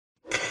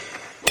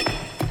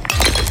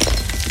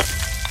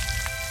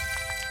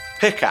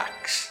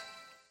Pickaxe.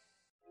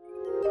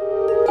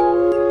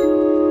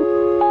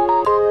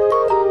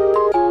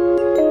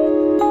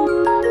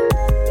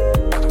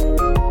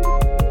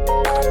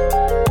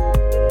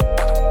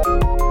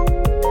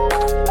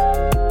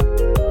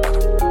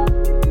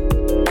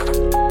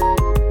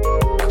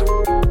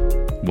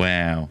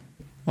 Wow.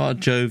 What a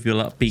jovial,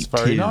 upbeat It's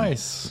very tune.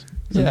 nice.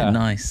 Isn't it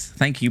nice?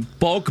 Thank you,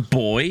 Bog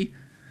Boy,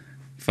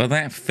 for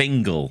that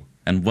fingle.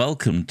 And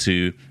welcome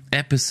to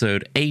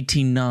episode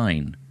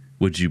 89,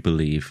 would you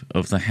believe,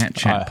 of the Hat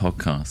Chat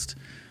podcast.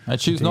 I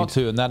choose not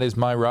to, and that is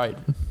my right.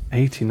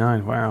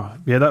 89, wow.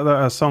 Yeah,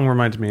 that song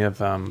reminded me of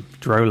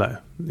Drolo.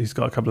 He's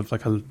got a couple of,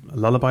 like a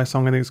lullaby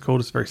song, I think it's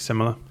called. It's very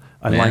similar.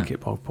 I like it,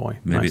 Bog Boy.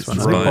 Maybe nice it's one.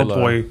 inspired. Bog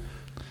Boy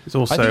is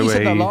also I think you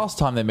said that last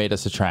time they made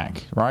us a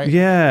track, right?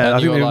 Yeah, And I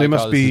you think were they like,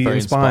 must "Oh, this is be very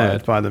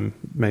inspired by them,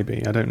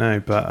 maybe. I don't know.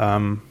 But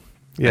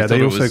yeah, thought they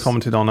it also was-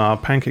 commented on our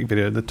pancake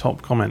video, the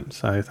top comment.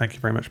 So thank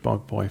you very much,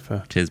 Bog Boy,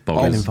 for Cheers, getting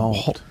Bog.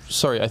 involved.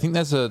 Sorry, I think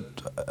there's I'm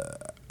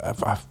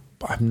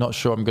not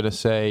sure I'm going to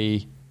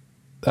say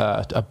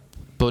a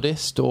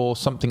Buddhist or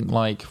something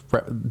like.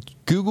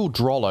 Google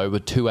Drollo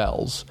with two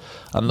L's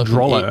and look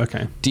Drollo, at it,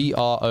 okay.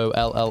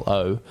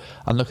 Drollo,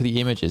 and look at the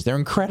images. They're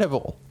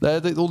incredible. They're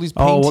all these paintings.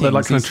 Oh, well, they're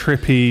like kind of these-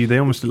 trippy. They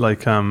almost look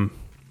like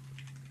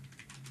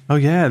oh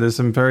yeah, there's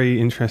some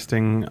very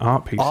interesting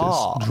art pieces.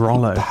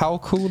 Drollo. How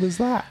cool is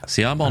that?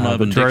 See, I'm on but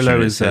Urban Drollo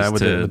Dictionary. It is, says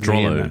with to the V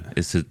in Drollo it.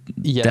 is to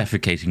Yeah.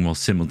 defecating while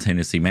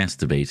simultaneously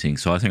masturbating,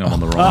 so I think I'm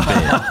on the wrong bit.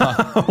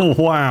 Oh,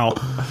 wow.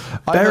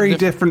 Very diff-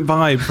 different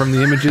vibe from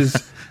the images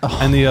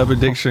and the Urban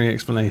Dictionary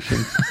explanation.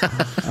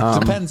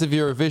 Depends if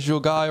you're a visual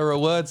guy or a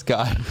words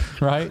guy,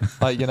 right?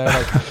 Like, you know,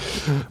 like,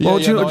 Well,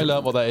 do you know- I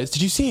learned what that is.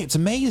 Did you see it? It's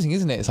amazing,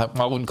 isn't it? It's like,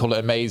 well, I wouldn't call it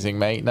amazing,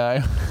 mate,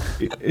 no.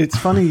 It's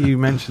funny you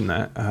mentioned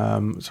that.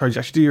 Sorry,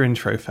 actually do your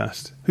intro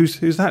first. Who's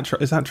that?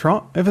 Is that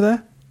Trot over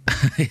there?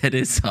 It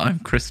is. I'm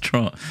Chris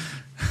Trott.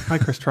 Hi,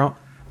 Chris Trot.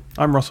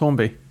 I'm Ross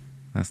Hornby.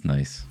 That's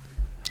nice.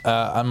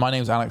 And my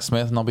name's Alex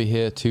Smith, and I'll be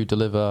here to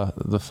deliver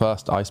the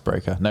first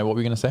icebreaker. No, what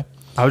were you going to say?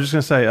 I was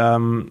just going to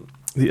say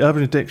the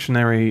Urban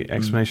Dictionary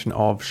explanation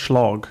of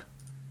schlog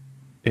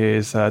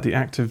is the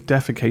act of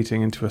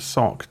defecating into a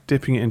sock,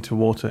 dipping it into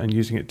water, and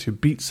using it to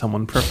beat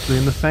someone, preferably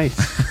in the face.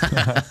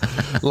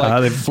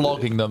 Like they've-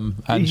 flogging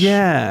them. And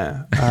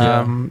Yeah.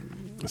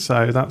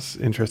 So that's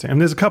interesting. And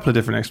there's a couple of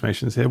different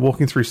explanations here.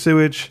 Walking through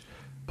sewage,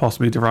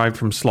 possibly derived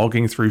from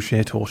slogging through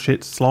shit or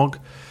shit slog.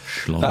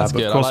 Schlong. that's but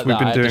good. of course I like we've that.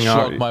 been I had to doing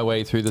slog our- my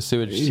way through the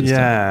sewage system.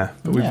 Yeah,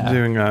 but we've Yeah. been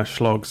doing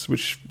schlogs,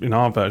 which in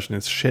our version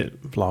is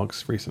shit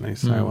vlogs recently.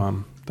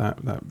 So that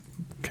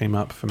came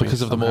up for me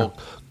Because of the somehow. more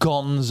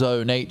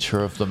gonzo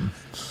nature of them.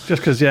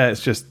 Just because,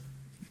 it's just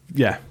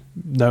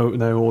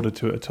no order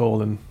to it at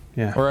all, and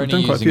We're we've only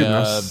done quite a using few.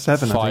 Now, a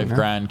 7, I think, now.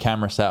 $5,000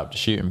 camera setup to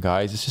shoot them,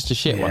 guys. It's just a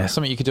shit one. Yeah. It's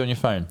something you could do on your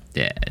phone.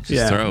 Yeah, just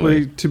Yeah, throw well,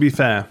 it. to be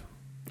fair,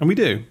 and we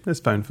do. There's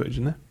phone footage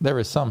in there. There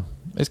is some.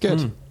 It's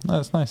good. No,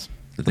 it's nice.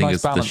 The thing Nice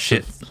is, the balance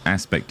shit of-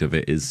 aspect of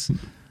it is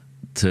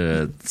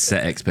to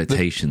set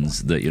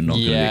expectations that you're not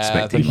going to be Yeah,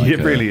 expecting. the- Like It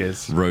a really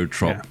is. road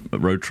trip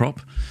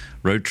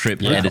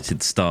Yeah.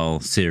 edited style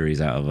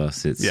series out of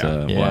us. It's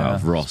Yeah.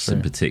 of Ross that's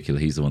in true. particular.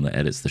 He's the one that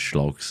edits the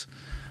schlogs.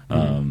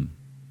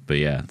 But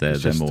yeah, they're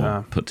It's just,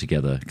 more put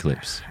together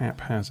clips.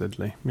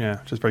 Haphazardly,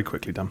 just very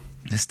quickly done.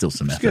 There's still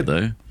some effort good.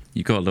 though.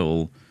 You got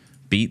little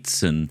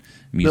beats and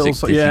music.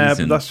 But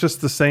and that's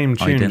just the same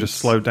tune, idents. just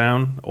slowed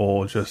down,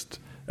 or just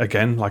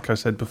again, like I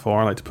said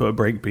before, I like to put a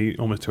break beat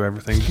almost to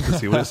everything to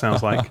see what it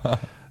sounds like,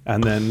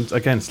 and then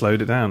again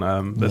slowed it down.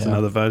 There's Yeah.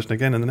 another version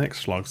again in the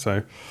next slog,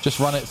 so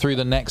Just run it through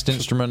the next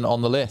instrument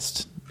on the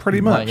list.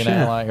 pretty Like, much.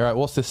 like, right,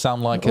 what's this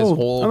sound like as Oh,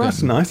 organ?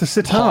 that's nice. A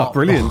sitar, Pop.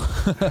 brilliant.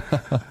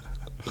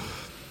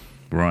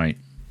 Right.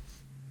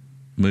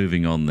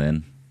 Moving on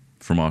then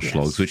from our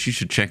schlogs, which you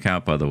should check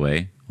out, by the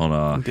way, on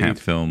our Indeed. Hat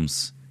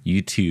Films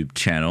YouTube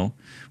channel,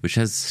 which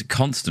has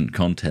constant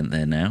content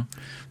there now,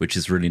 which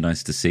is really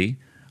nice to see.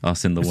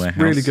 Us in the warehouse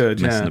really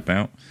good, messing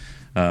yeah.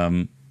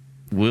 about.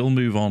 We'll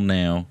move on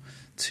now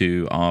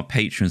to our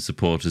Patreon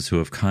supporters who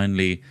have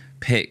kindly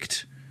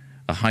picked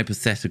a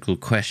hypothetical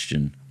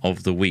question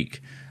of the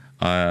week.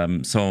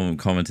 Someone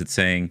commented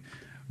saying,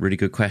 really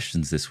good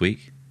questions this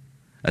week,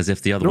 as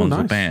if the other ones were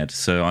nice. bad.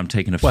 So I'm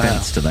taking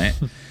offense to that.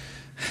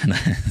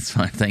 That's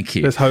fine, thank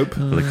you. There's hope. For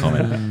the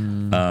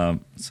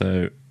comment.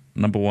 So,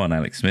 number one,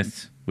 Alex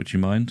Smith, would you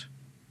mind?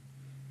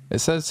 It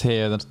says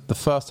here that the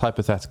first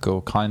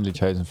hypothetical kindly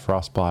chosen for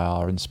us by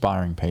our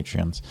inspiring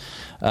Patreons.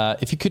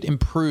 If you could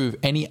improve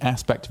any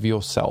aspect of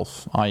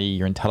yourself, i.e.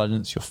 your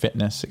intelligence, your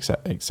fitness,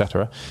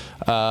 etc.,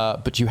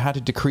 but you had to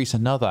decrease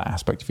another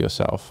aspect of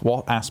yourself,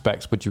 what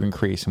aspects would you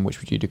increase and which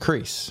would you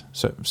decrease?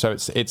 So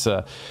it's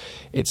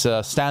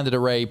a standard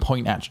array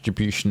point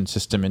attribution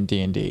system in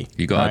D&D.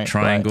 You got a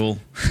triangle,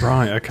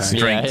 Right, okay.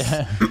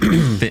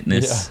 strength,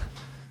 fitness,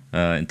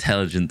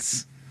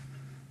 intelligence,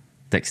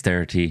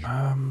 dexterity.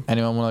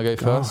 Anyone want to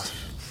go first?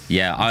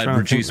 Yeah, I'd trying to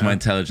reduce think my now.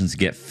 intelligence to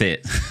get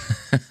fit.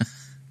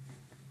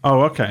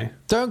 Oh, okay.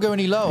 Don't go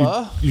any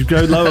lower. You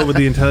go lower with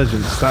the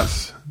intelligence.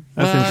 That's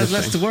There's less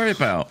interesting. to worry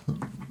about.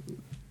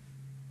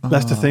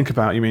 less to think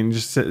about. You mean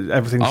just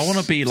everything's I want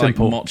to be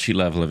simple. like Mochi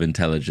level of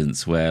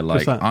intelligence, where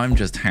like that? I'm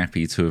just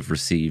happy to have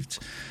received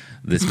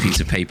this piece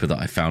of paper that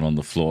I found on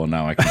the floor.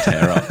 Now I can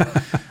tear up.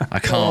 I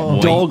can't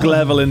wait. Dog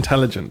level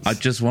intelligence. I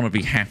just want to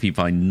be happy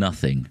by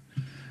nothing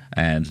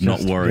and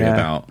not worry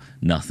about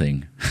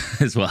nothing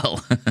as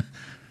well.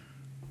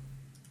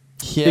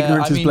 Yeah,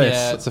 Ignorance is bliss,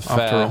 yeah, it's a after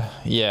fair. all.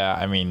 Yeah,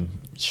 I mean,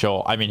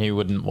 sure. I mean, who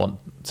wouldn't want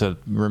to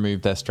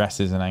remove their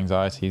stresses and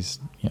anxieties?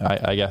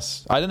 I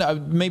guess. I don't know.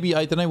 Maybe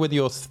I don't know whether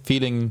you're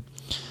feeling.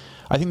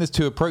 I think there's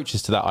two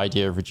approaches to that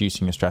idea of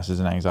reducing your stresses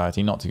and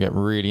anxiety. Not to get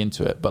really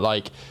into it, but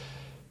like,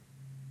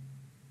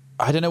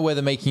 I don't know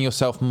whether making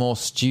yourself more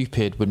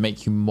stupid would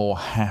make you more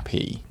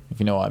happy. If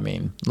you know what I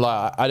mean.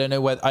 Like, I don't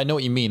know whether I know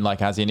what you mean.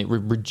 Like, as in, it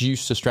would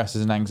reduce the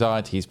stresses and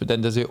anxieties, but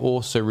then does it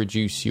also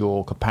reduce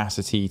your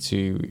capacity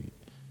to,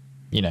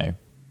 you know,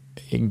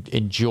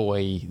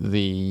 enjoy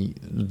the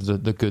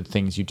good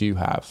things you do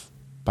have?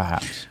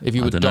 Perhaps if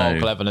you were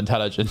dog level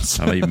intelligence.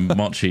 I mean,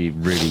 Mochi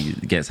really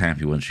gets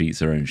happy when she eats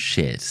her own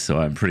shit, so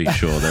I'm pretty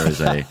sure there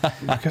is a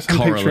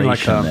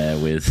correlation there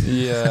with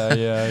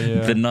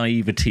the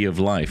naivety of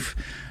life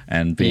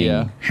and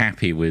being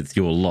happy with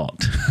your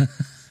lot.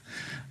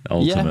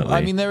 Ultimately, yeah,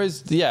 I mean, there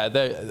is,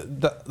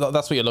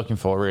 that's what you're looking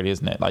for, really,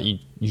 isn't it? Like,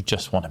 you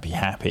just want to be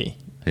happy.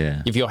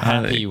 Yeah, if you're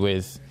happy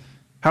with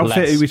how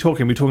fit are we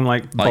talking? We're talking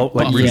like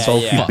really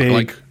bulky, big.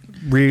 Like,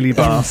 really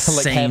buff,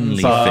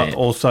 insanely but fit.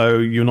 Also,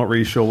 you're not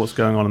really sure what's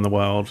going on in the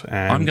world.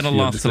 And I'm going to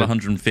last till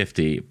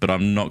 150, but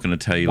I'm not going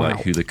to tell you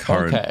like who the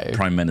current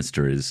prime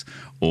minister is,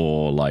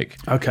 or like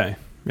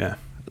the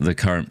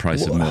current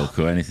price of milk,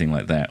 or anything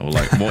like that, or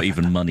like what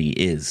even money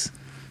is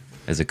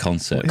as a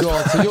concept.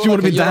 God, so you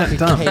want to be that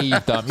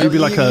dumb? You'd be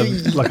like a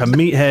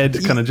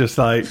meathead, kind of just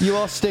like you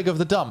are Stig of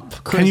the dump.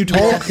 Chris, can you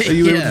talk? Are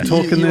you able to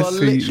talk in this? You are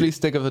literally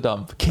Stig of the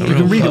dump. You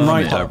can read and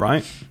write, though,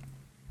 right?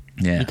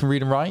 Yeah, you can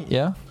read and write.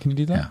 Yeah, can you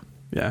do that?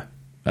 Yeah.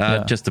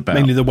 Just about.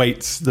 Mainly the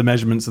weights, the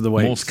measurements of the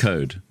weights. Morse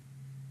code.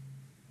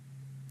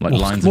 Like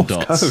lines and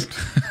dots.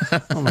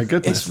 Code. Oh my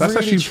goodness. That's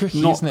really actually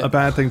tricky, not a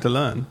bad thing to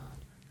learn.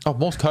 Oh,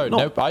 Morse code.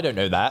 Nope, I don't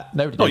know that.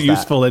 Nobody not knows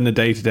useful that. in the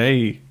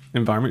day-to-day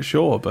environment,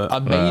 sure, but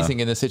amazing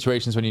in the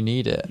situations when you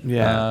need it.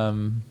 Yeah.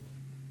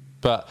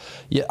 But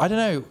yeah, I don't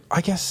know.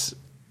 I guess,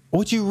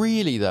 would you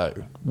really though?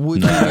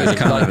 Would you really?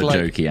 It's kind of a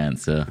jokey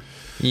answer.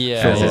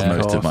 Yeah. As is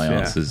most of my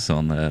answers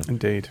on the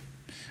indeed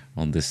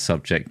on this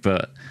subject,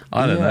 but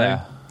I don't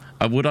know.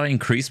 Would I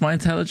increase my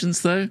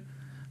intelligence though?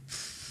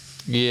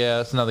 Yeah,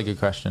 that's another good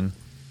question.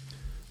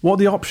 What are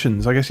the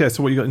options? I guess,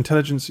 so what you got,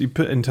 intelligence, you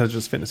put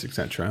intelligence, fitness,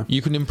 etc.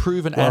 You can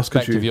improve an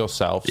aspect of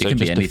yourself. It so can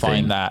just be anything.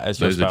 Define that as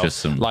those yourself. are just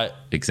some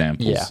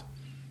examples. Yeah.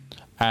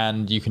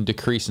 And you can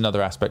decrease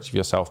another aspect of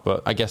yourself,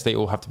 but I guess they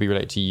all have to be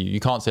related to you. You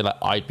can't say like,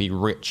 I'd be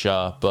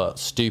richer but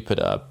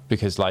stupider,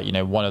 because like, you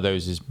know, one of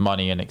those is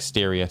money and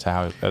exterior to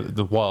how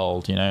the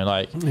world, you know,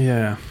 like.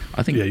 Yeah.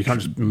 I think you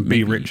can't just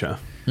be richer.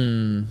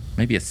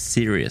 Maybe a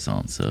serious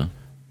answer,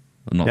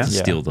 not to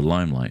steal the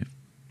limelight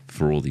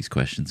for all these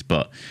questions,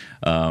 but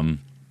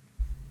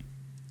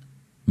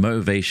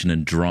motivation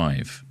and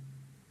drive,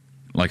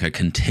 like a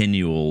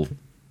continual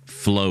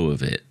flow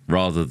of it,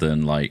 rather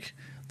than like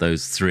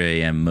those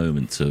 3 a.m.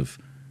 moments of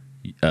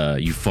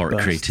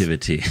euphoric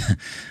creativity,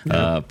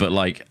 but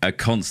like a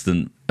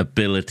constant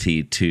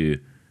ability to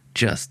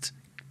just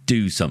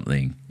do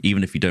something,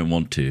 even if you don't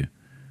want to.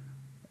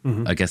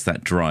 I guess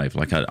that drive,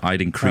 like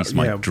I'd increase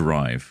my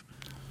drive.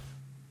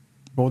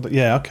 Well,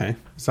 okay.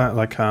 Is that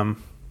like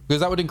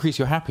because that would increase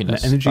your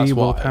happiness, energy,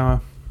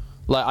 willpower?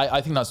 Like I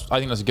think that's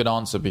a good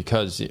answer,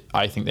 because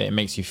I think that it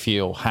makes you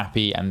feel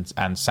happy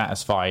and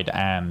satisfied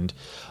and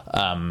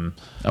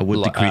I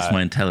would decrease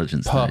my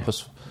intelligence.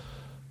 Purpose.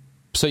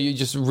 So you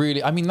just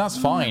really, I mean, that's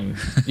fine.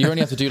 You only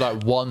have to do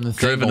like one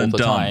thing all the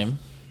time.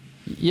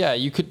 Yeah,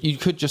 you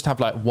could just have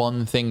like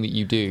one thing that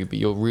you do, but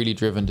you're really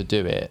driven to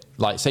do it.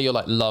 Like, say you're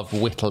like love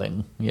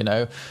whittling, you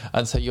know,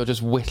 and so you're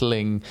just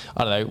whittling,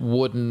 I don't know,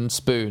 wooden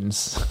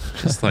spoons.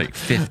 Just like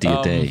 50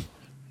 a day.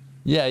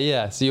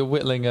 Yeah. So you're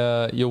whittling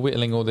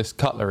all this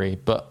cutlery,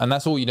 and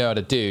that's all you know how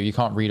to do. You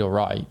can't read or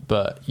write,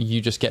 but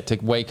you just get to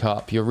wake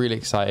up. You're really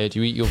excited.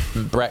 You eat your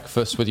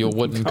breakfast with your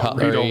wooden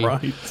cutlery. Read or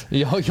write.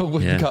 Your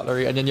wooden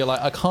cutlery, and then you're like,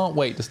 I can't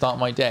wait to start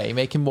my day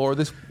making more of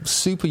this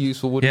super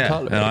useful wooden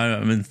cutlery. And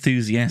I'm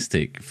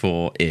enthusiastic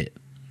for it,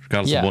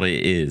 regardless of what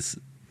it is.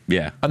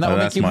 Yeah, and that would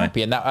make you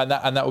happy, and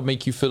that would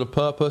make you feel a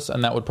purpose,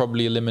 and that would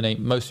probably eliminate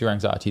most of your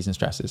anxieties and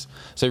stresses.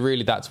 So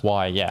really, that's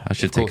why. Yeah, I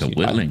should take up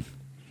whittling.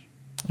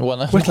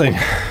 Whittling.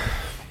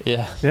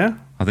 Yeah.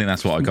 I think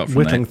that's what I got from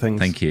whittling that. Things.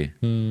 Thank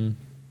you.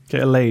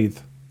 Get a lathe.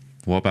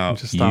 What about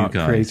just start you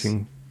guys?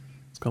 Creating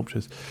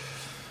sculptures.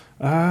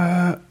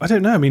 I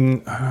don't know. I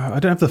mean, I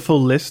don't have the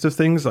full list of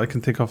things I can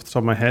think off the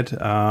top of my head.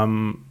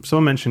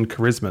 Someone mentioned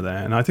charisma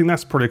there, and I think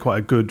that's probably quite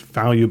a good,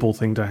 valuable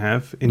thing to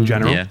have in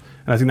general. Yeah.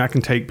 And I think that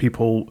can take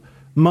people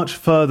much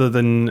further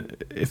than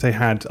if they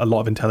had a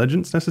lot of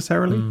intelligence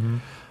necessarily.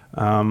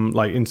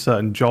 Like in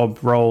certain job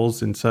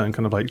roles, in certain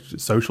kind of like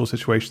social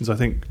situations, I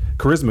think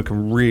charisma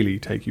can really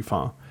take you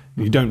far.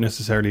 You don't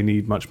necessarily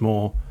need much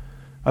more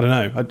I don't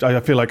know. I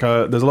feel like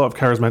there's a lot of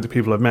charismatic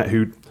people I've met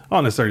who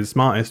aren't necessarily the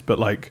smartest, but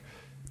like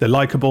they're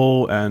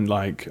likable and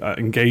like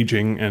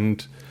engaging,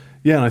 and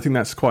yeah, and I think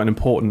that's quite an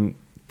important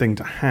thing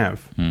to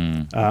have.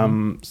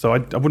 So I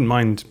wouldn't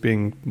mind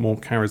being more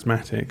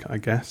charismatic, I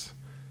guess.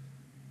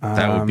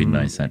 That would be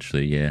nice,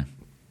 actually. Yeah.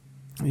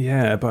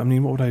 Yeah, but I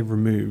mean, what would I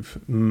remove?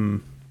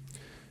 Big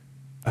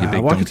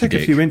Well, I could take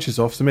donkey a few dick. inches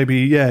off. So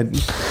maybe,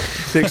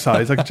 dick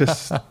size. I could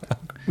just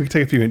we could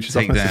take a few inches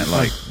Take off. that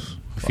like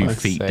a few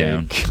Fuck's feet sake.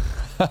 down.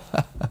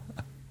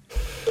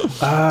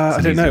 I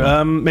an don't easy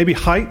know. Maybe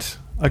height.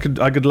 I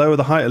could lower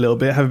the height a little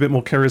bit, have a bit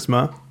more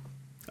charisma.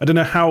 I don't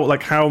know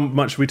how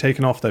much we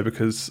taken off though,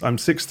 because I'm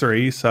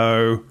 6'3",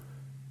 so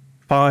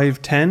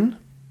 5'10"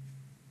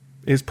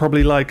 is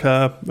probably like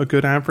a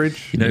good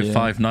average. You know, Yeah.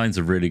 5'9's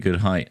a really good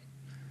height.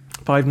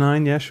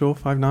 5'9", yeah, sure,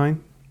 5'9".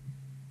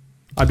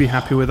 I'd be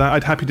happy with that.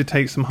 I'd happy to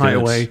take some height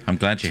Good. away. I'm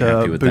glad you're to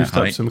happy with that boost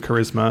up height. some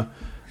charisma.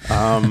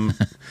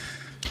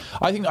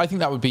 I think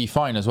that would be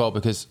fine as well,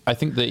 because I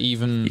think that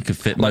even You could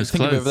fit like, most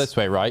think of it clothes. this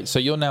way, right? So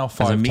you're now a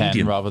 5'10"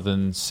 medium. rather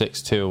than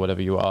 6'2" or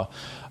whatever you are.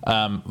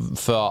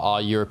 For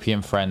our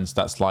European friends,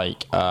 that's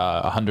like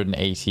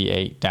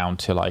 188 down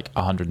to like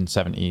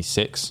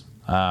 176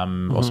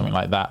 or something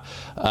like that.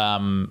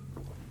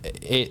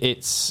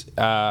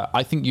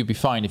 I think you'd be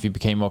fine if you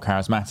became more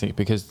charismatic,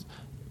 because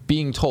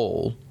being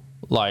tall,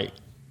 like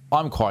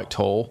I'm quite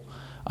tall,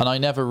 and I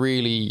never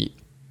really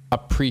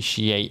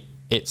appreciate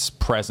its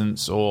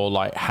presence or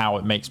like how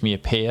it makes me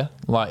appear.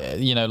 Like,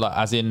 you know, like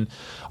as in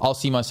I'll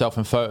see myself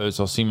in photos,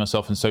 I'll see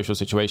myself in social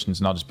situations,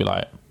 and I'll just be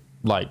like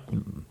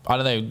I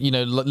don't know, you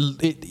know,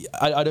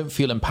 I don't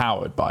feel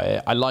empowered by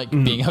it. I like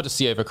being able to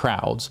see over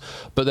crowds,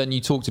 but then you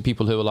talk to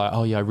people who are like,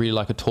 oh yeah, I really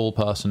like a tall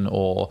person,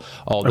 or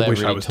oh, they're wish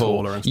I really was tall.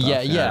 taller and stuff,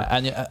 Yeah, yeah.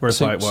 and Where it's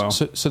so, like, well-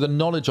 so the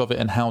knowledge of it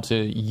and how to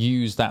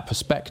use that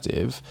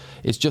perspective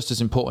is just as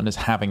important as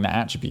having that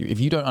attribute. If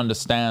you don't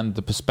understand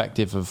the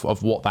perspective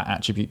of what that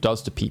attribute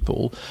does to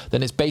people,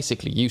 then it's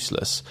basically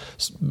useless.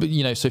 But,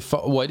 you know,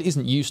 well, it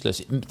isn't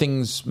useless.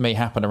 Things may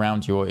happen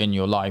around you or in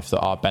your life that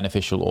are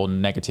beneficial or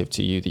negative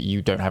to you that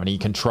you don't have any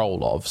control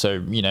of.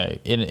 So, you know,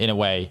 in a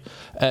way,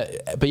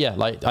 but yeah,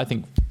 like I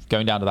think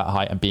going down to that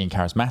height and being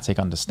charismatic,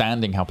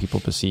 understanding how people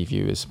perceive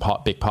you is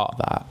big part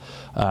of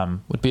that,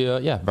 would be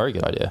a very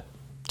good idea.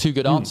 Two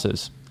good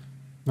answers.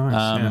 Nice.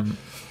 Yeah. Um,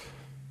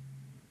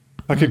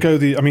 I could go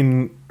I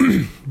mean,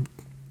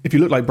 if you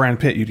look like Brad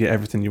Pitt, you'd get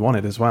everything you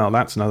wanted as well.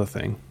 That's another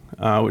thing,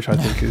 which I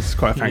think is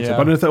quite a factor. Yeah. But I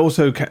don't know if that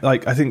also,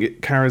 like, I think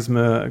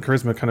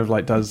charisma kind of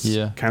like does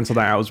cancel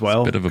that out as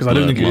well. bit of a Because I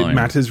don't blurred think it line.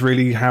 matters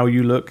really how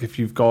you look if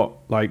you've got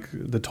like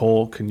the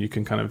talk and you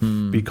can kind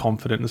of be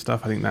confident and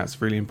stuff. I think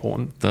that's really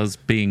important. Does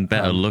being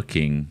better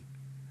looking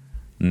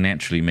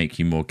naturally make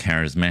you more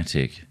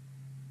charismatic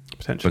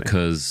Potentially.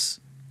 because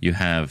you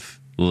have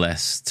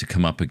less to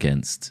come up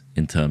against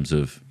in terms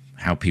of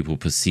how people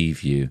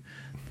perceive you?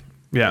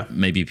 Yeah.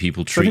 Maybe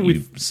people I treat think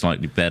you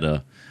slightly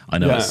better. I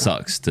know Yeah. it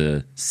sucks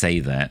to say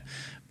that,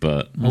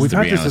 but Well, we've the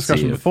had this reality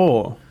discussion of-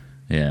 before.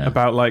 Yeah,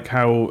 About like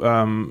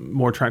how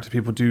more attractive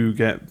people do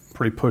get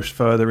pretty pushed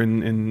further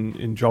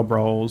in job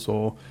roles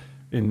or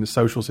in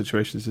social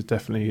situations is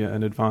definitely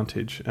an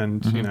advantage.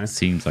 And you know,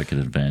 seems like an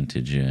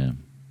advantage. Yeah,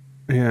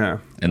 yeah,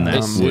 And that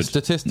it's would-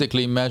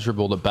 statistically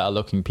measurable that better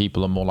looking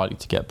people are more likely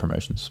to get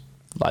promotions.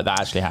 Like that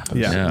actually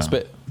happens. Yeah. It's a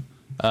bit,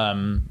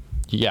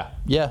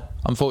 yeah.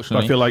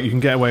 Unfortunately, I feel like you can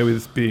get away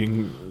with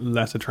being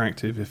less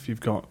attractive if you've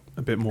got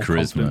a bit more Charisma,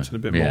 confidence and a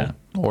bit yeah.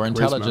 or more charisma,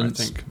 intelligence,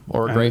 I think.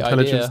 or a And great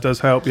intelligence idea. does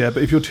help, yeah.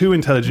 But if you're too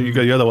intelligent, you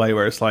go the other way,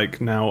 where it's like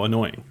now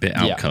annoying. bit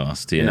Yeah.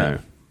 outcast. You Yeah, know,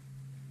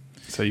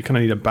 so you kind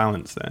of need a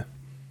balance there.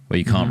 where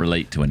you can't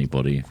relate to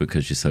anybody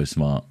because you're so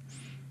smart.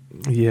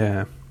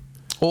 Yeah,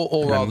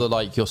 Or rather,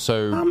 like you're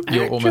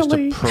almost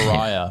actually- a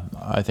pariah.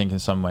 I think in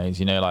some ways,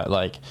 you know,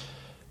 like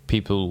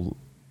people,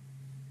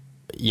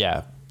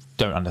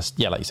 don't understand.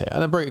 Yeah, like you say,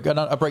 a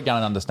breakdown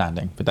in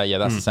understanding. But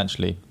that's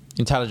essentially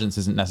intelligence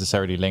isn't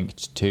necessarily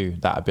linked to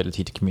that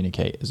ability to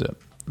communicate, is it?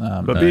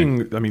 but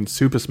being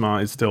super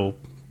smart is still,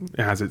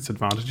 it has its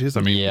advantages.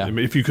 I mean, Yeah.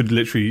 if you could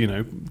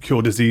literally,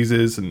 cure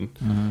diseases and,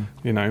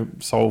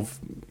 solve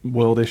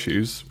world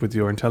issues with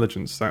your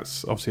intelligence,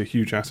 that's obviously a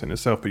huge asset in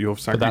itself. But you'll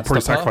that's probably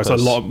the sacrifice a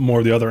purpose. lot more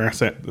of the other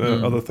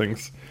other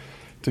things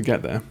to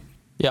get there.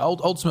 Yeah,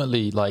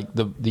 ultimately, like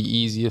the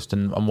easiest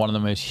and one of the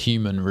most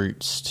human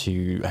routes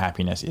to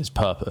happiness is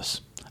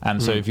purpose.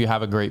 And so if you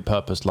have a great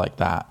purpose like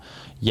that,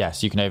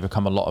 yes, you can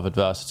overcome a lot of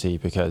adversity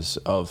because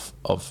of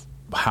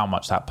how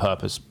much that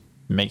purpose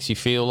makes you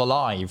feel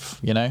alive,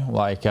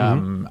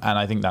 and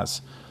I think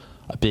that's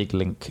a big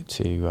link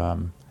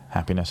to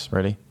happiness,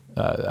 really.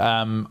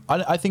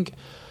 I think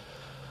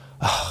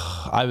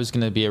I was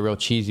going to be a real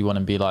cheesy one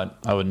and be like,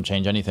 I wouldn't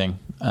change anything.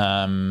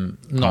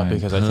 Not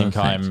because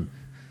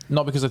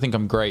I think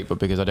I'm great, but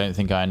because I don't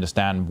think I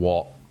understand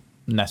what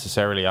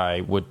necessarily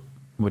I would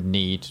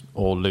need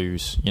or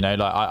lose.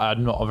 I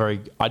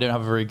don't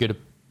have a very good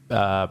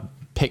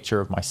picture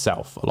of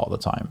myself a lot of the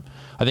time.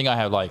 I think I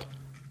have like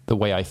the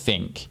way I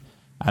think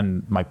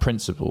and my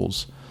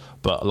principles,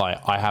 but like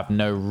I have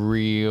no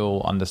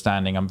real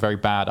understanding. I'm very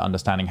bad at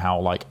understanding how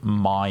like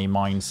my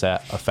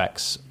mindset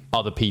affects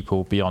other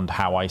people beyond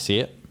how I see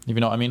it. If you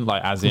know what I mean?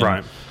 Like as in,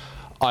 Right.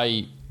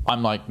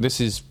 I'm like,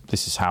 this is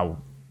how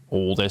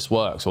all this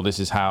works, or this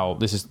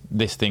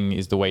thing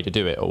is the way to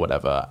do it, or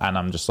whatever. And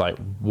I'm just like,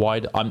 why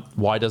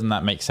doesn't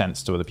that make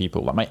sense to other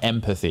people? Like my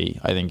empathy,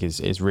 I think,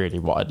 is really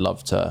what I'd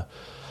love to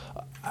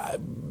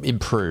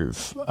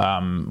improve.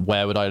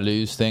 Where would I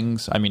lose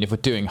things? I mean, if we're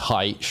doing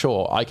height,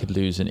 sure, I could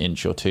lose an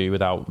inch or two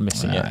without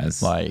missing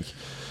it. Like,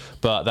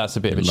 but that's a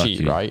bit of a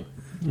cheat, right?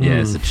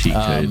 Yeah, it's a cheat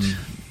code.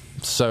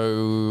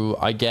 So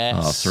I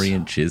guess 3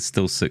 inches,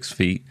 still 6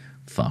 feet.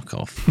 Fuck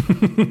off.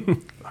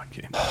 Fuck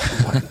you.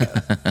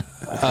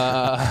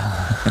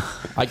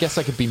 I guess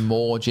I could be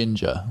more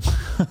ginger.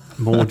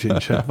 More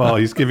ginger. Well,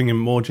 he's giving him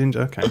more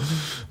ginger. Okay.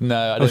 No,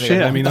 I Oh don't think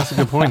shit! I I mean, that's a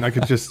good point. I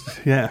could just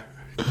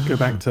go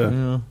back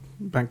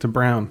to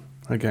brown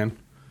again.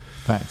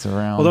 back to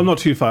round. Although I'm not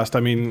too fast. I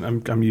mean,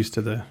 I'm used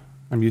to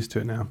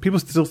it now. People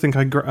still think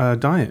I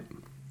diet.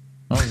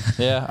 Oh,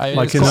 yeah, I mean,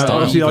 Like it's quite an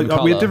obviously, even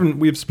colour.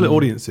 we have split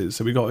audiences.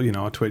 So we got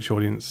our Twitch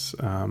audience,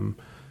 and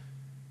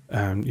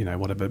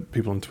whatever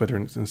people on Twitter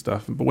and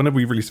stuff. But whenever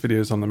we release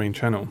videos on the main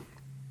channel,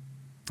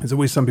 there's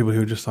always some people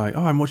who are just like, "Oh,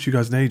 I haven't watched you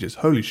guys in ages.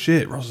 Holy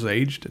shit, Ross has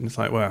aged." And it's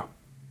like, well,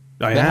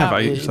 I have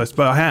aged,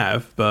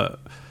 but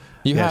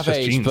You yeah, have it's just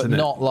age, genes, but isn't it?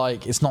 not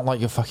like it's not like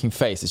your fucking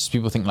face. It's just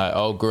people think like,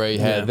 oh, grey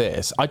hair, Yeah.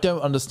 this. I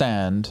don't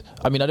understand.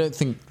 I mean, I don't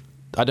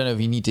know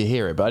if you need to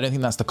hear it, but I don't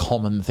think that's the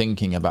common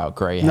thinking about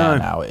grey hair No.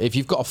 now. If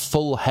you've got a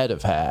full head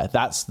of hair,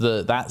 that's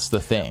the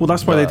thing. Well,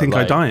 that's why they But, think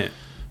like, I diet.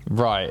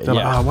 Right? They're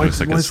Yeah. like, why Looks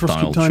like a is Ross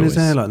style keep dyeing his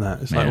choice. hair like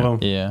that? It's like, Yeah. well,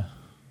 Yeah.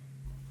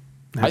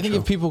 I think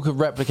natural. if people could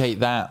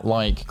replicate that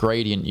like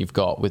gradient you've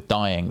got with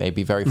dyeing, they'd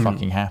be very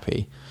fucking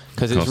happy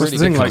because it's Costs- really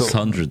the thing, like, difficult.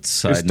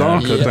 hundreds. It's I know.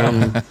 darker Yeah.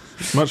 down,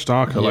 much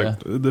darker. Yeah.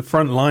 Like the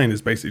front line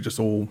is basically just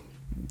all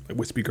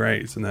wispy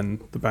greys, and then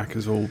the back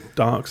is all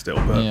dark still.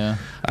 But Yeah.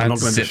 I I'm had not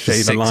to going to sit for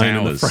shave a 6 line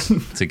in the hours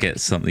front. to get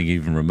something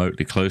even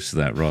remotely close to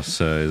that, Ross.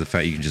 So the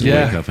fact you can just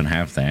Yeah. wake up and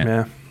have that,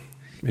 Yeah,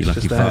 you it's lucky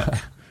just there. fuck,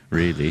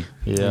 really.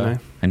 Yeah. You know?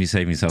 And you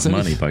save yourself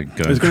money by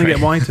going. It's going to get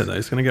grey. whiter though.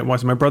 It's going to get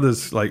whiter. My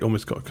brother's like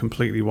almost got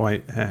completely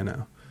white hair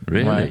now.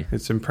 Really? Right.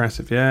 It's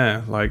impressive.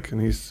 Yeah, like, and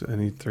he's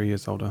only 3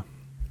 years older.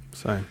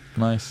 So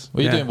Nice.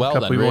 Well, you're yeah, doing well a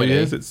couple then. more Really.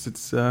 years.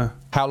 It's.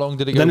 How long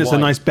did it go? Then it's white?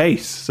 a nice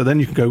base. So then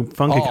you can go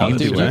funky Oh, colours.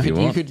 dude, you know? if you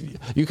want.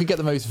 you could get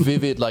the most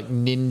vivid like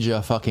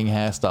ninja fucking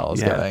hairstyles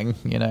Yeah. going,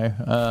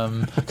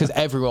 because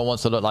everyone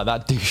wants to look like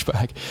that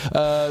douchebag.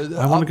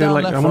 I want to go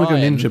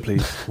ninja,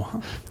 please.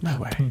 What? No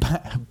way.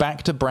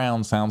 Back to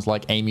Brown sounds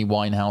like Amy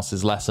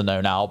Winehouse's lesser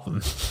known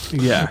album.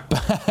 Yeah,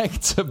 Back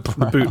to the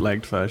Brown,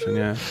 bootlegged version.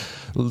 Yeah.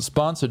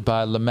 sponsored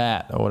by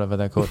Lamet or whatever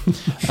they're called.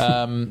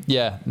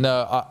 Yeah,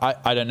 no,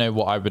 I don't know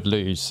what I would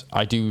lose.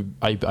 I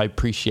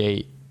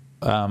appreciate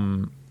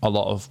a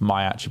lot of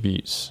my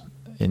attributes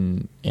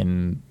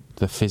in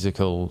the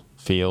physical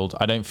field.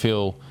 I don't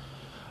feel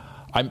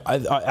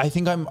I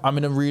think I'm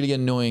in a really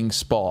annoying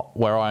spot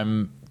where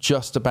I'm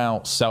just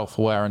about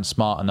self-aware and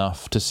smart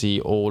enough to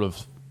see all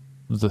of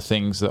the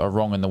things that are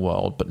wrong in the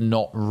world, but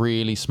not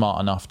really smart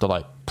enough to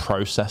like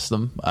process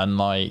them and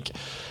like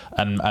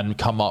and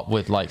come up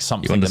with like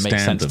something that makes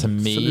understand sense them.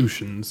 to me.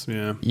 Solutions.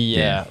 Yeah.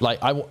 Yeah, like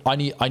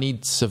I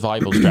need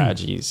survival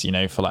strategies,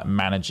 for like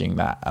managing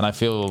that, and I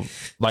feel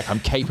like I'm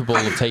capable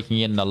of taking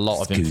in a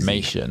lot of Excuse me.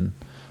 information,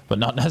 but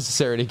not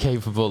necessarily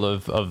capable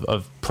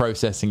of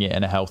processing it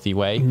in a healthy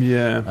way.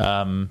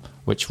 Yeah.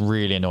 Which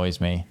really annoys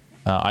me.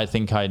 I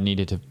think I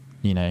needed to,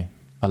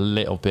 a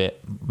little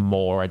bit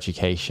more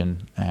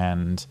education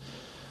and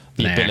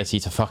the Nah. ability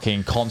to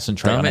fucking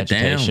concentrate Dumb on it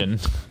down. education.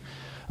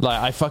 Like,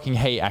 I fucking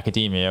hate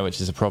academia,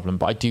 which is a problem,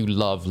 but I do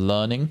love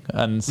learning.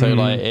 And so,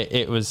 like,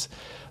 it was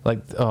like,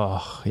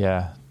 oh,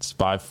 yeah.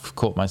 But I've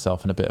caught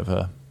myself in a bit of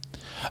a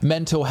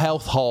mental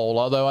health hole,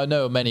 although I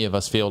know many of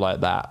us feel like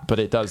that. But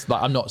it does,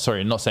 like, I'm not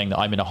saying that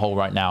I'm in a hole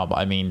right now, but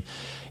I mean,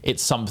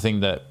 it's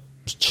something that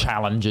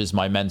challenges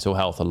my mental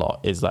health a lot,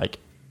 is like,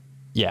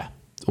 yeah,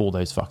 all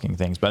those fucking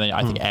things. But then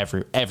I think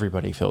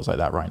everybody feels like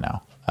that right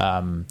now.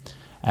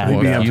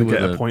 And Being able you to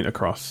get were a point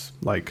across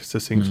like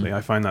succinctly,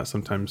 I find that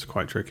sometimes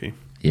quite tricky.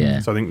 Yeah.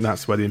 So I think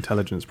that's where the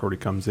intelligence probably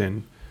comes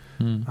in.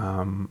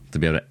 To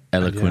be able to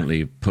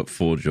eloquently put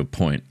forward your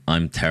point.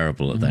 I'm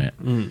terrible at that.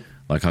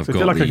 Like I've So I got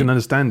feel like the, I can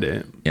understand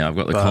it. I've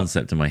got the but-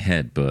 concept in my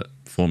head, but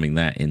forming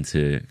that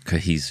into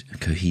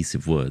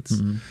cohesive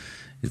words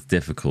is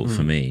difficult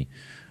for me.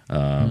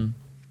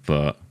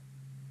 But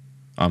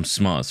I'm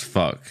smart as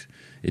fuck.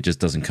 It just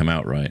doesn't come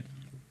out right.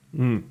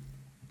 there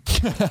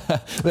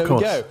we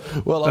course. go.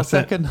 Well, That's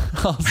it.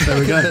 there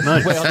we go.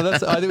 Nice. Wait,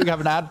 I think we have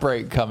an ad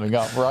break coming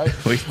up, right?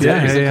 We do.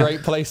 Yeah, It's yeah, a yeah.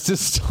 great place to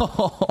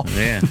stop.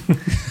 Yeah.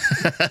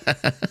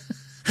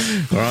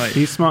 All right.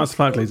 He's smart as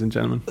fuck, ladies and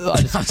gentlemen.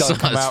 I just I'm don't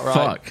come smart out as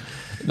right. fuck.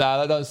 No,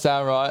 that doesn't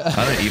sound right.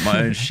 I don't eat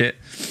my own shit.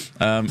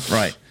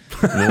 Right.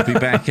 We'll be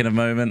back in a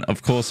moment.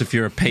 Of course, if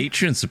you're a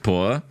Patreon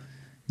supporter,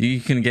 you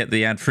can get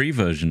the ad-free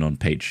version on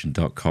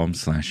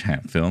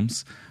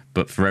patreon.com/hatfilms.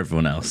 But for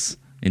everyone else,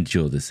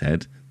 enjoy this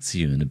ad. See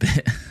you in a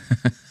bit.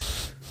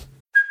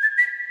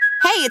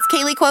 Hey, it's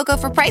Kaylee Cuoco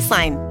for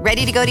Priceline.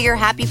 Ready to go to your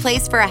happy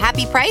place for a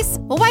happy price?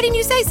 Well, why didn't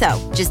you say so?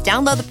 Just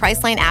download the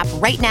Priceline app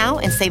right now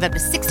and save up to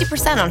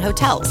 60% on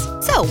hotels.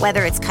 So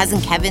whether it's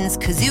Cousin Kevin's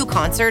Kazoo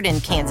Concert in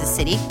Kansas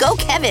City, go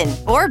Kevin,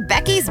 or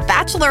Becky's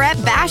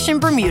Bachelorette Bash in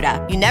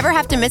Bermuda, you never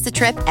have to miss a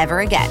trip ever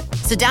again.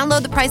 So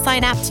download the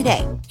Priceline app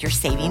today. Your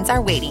savings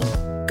are waiting.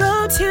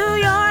 Go to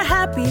your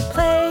happy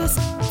place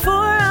for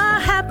a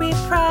happy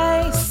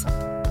price.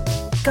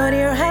 Go to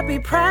your happy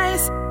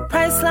price,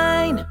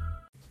 Priceline.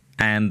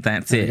 And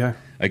that's There it. you go.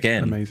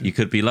 Again, Amazing. you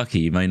could be lucky.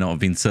 You may not have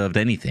been served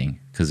anything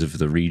because of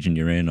the region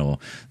you're in or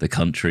the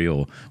country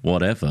or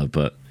whatever,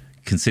 but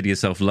consider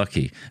yourself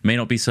lucky. May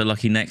not be so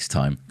lucky next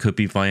time. Could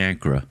be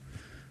Viagra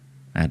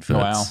adverts.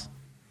 Wow.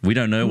 We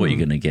don't know what you're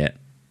going to get. It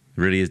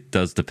really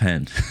does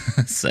depend.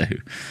 So, sign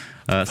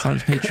up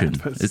to Patreon.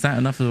 adverts. Is that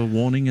enough of a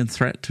warning and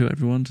threat to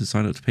everyone to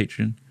sign up to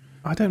Patreon?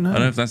 I don't know. I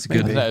don't know if that's a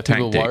good I don't know if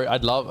people tactic. worry.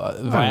 I'd love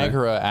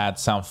Viagra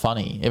ads sound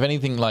funny. If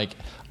anything, like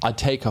I'd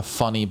take a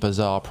funny,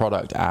 bizarre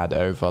product ad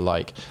over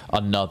like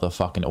another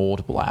fucking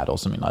Audible ad or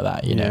something like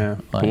that. You know, Yeah.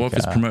 like, But what if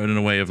it's promoted in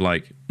a way of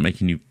like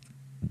making you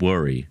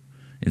worry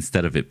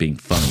instead of it being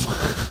funny?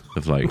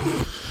 Of like,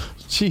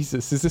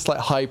 Jesus, is this like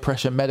high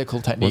pressure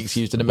medical techniques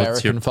used in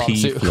what's your American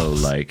pee pharmaceuticals? flow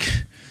like?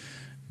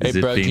 Hey, Is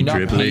it bro, do you being not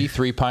dribbly? pee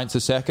 3 pints a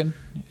second?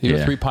 You're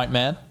Yeah. a 3 pint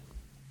man.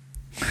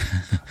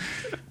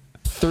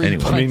 3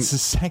 Anyway. pints I mean- a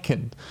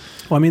second.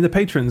 Well, I mean, the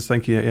patrons,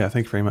 thank you. Yeah,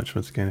 thank you very much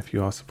once again if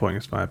you are supporting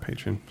us via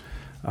Patreon.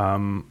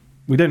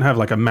 We don't have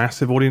like a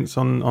massive audience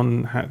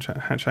on Hat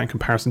Chat in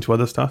comparison to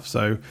other stuff.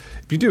 So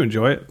if you do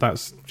enjoy it,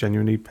 that's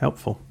genuinely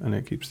helpful and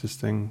it keeps this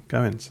thing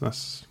going. So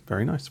that's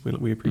very nice.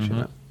 We appreciate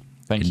that.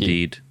 Thank you.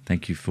 Indeed.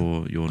 Thank you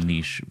for your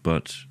niche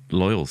but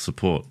loyal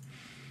support.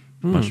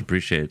 Much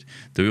appreciated.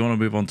 Do we want to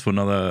move on to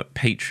another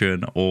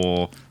Patreon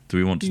or do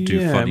we want to do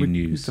funny we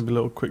news? Just have a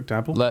little quick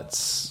dabble.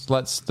 Let's.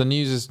 The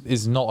news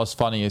is not as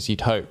funny as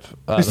you'd hope.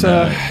 It's,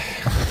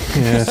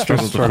 yeah,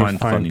 Struggle to trying find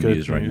funny good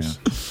news right now.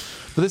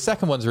 But this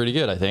second one's really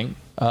good, I think.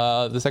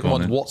 The second Go on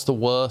one's then. what's the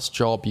worst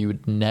job you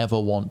would never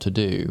want to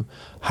do?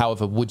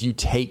 However, would you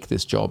take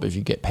this job if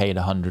you get paid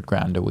 100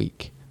 grand a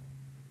week?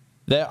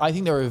 I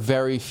think there are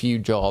very few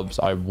jobs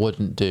I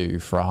wouldn't do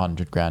for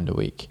 100 grand a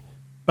week.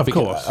 Of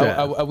course, yeah.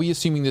 Are we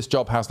assuming this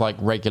job has like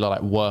regular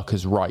like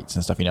workers' rights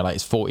and stuff? You know, like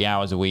it's 40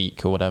 hours a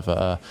week or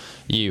whatever.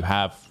 You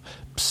have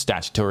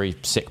statutory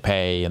sick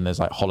pay and there's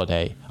like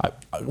holiday.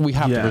 We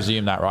have to Yeah.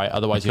 presume that, right?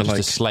 Otherwise, I you're feel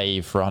just a like-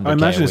 slave for 100 I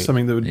imagine a it's week.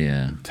 something that would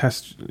Yeah.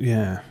 test.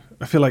 Yeah,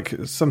 I feel like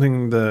it's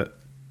something that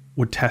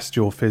would test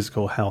your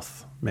physical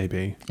health,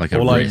 maybe, Like a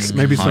or like risk,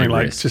 maybe high something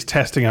like risk. just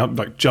testing out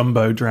like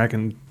jumbo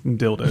dragon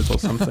dildos or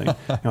something.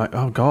 You're like,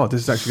 oh god,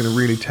 this is actually going to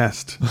really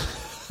test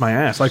my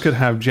ass. I could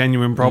have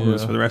genuine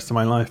problems Yeah. for the rest of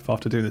my life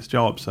after doing this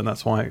job, so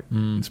that's why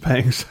it's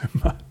paying so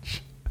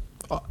much.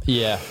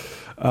 Yeah.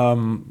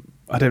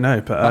 I don't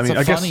know, but That's I mean, a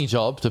I guess funny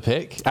job to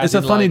pick. It's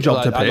a funny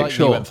job to I pick, like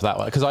sure. you went for that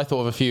one because I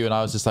thought of a few and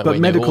I was just like, But wait,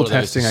 no, medical all of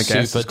those testing, are I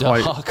guess, super is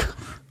quite- dark.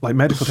 like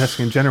medical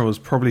testing in general is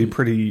probably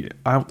pretty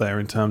out there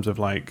in terms of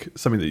like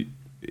something that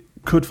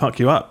could fuck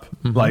you up.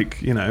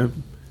 Like, you know,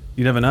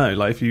 you never know.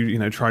 Like if you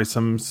try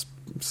some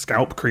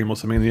scalp cream or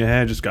something and your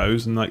hair just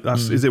goes and like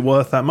that's is it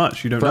worth that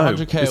much? You don't For know.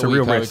 100k It's a a week,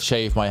 real I would risk.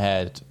 shave my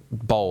head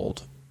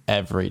bald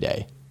every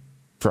day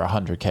for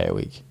 100k a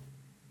week.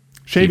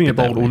 Shaving Keep it it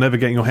that bald will way. never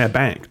get your hair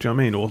back. Do you know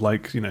what I mean? Or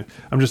like,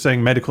 I'm just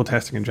saying medical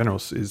testing in general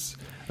is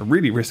a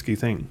really risky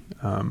thing.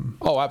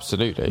 Oh,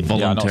 absolutely.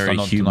 Voluntary I'm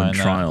not human denying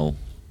that. trial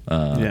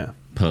Yeah.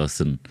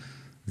 person.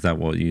 Is that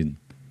what you...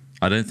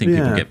 I don't think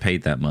people Yeah. get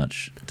paid that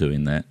much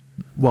doing that.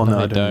 Well, No, no,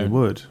 they I don't think don't. it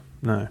would.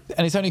 No.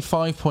 And it's only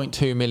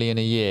 5.2 million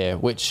a year,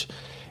 which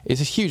is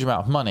a huge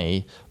amount of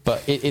money,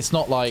 but it's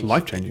not like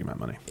Life-changing amount of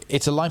money.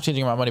 it's a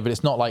life-changing amount of money, but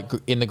it's not like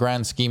in the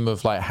grand scheme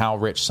of like how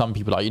rich some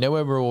people are. You know,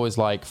 where we're always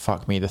like,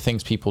 fuck me, the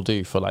things people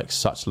do for like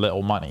such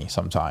little money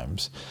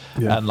sometimes.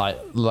 Yeah. And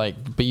but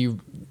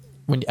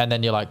and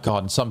then you're like,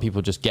 God, and some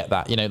people just get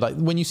that. You know, like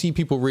when you see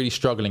people really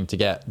struggling to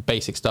get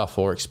basic stuff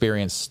or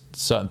experience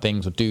certain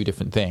things or do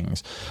different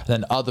things, and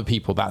then other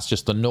people, that's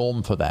just the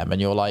norm for them.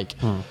 And you're like,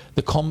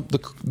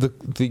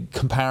 the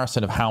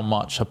comparison of how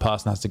much a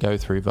person has to go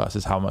through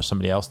versus how much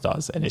somebody else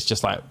does. And it's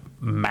just like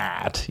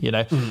mad, you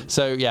know?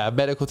 So yeah,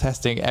 medical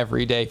testing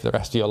every day for the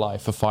rest of your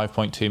life for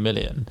 5.2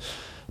 million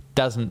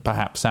doesn't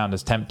perhaps sound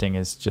as tempting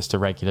as just a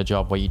regular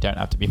job where you don't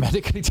have to be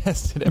medically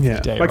tested every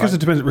day. I guess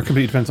right? it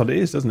completely depends on what it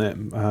is, doesn't it?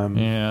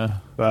 Yeah.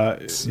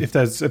 But if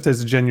there's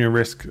a genuine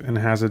risk and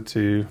hazard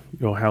to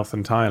your health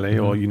entirely,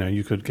 or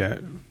you could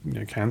get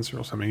cancer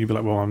or something, you'd be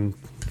like, well,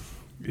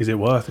 is it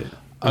worth it?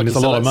 I mean, Okay, it's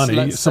a so lot of money.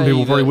 let's Some say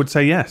people probably that would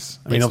say yes.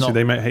 I mean, it's obviously not-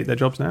 they may hate their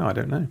jobs now. I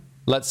don't know.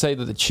 Let's say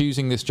that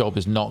choosing this job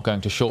is not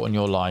going to shorten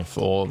your life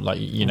or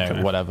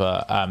Okay.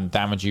 whatever,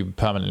 damage you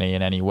permanently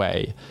in any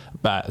way.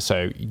 But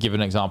so give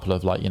an example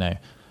of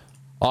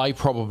I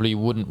probably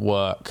wouldn't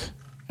work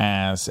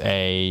as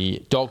a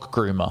dog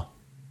groomer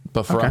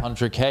But for Okay.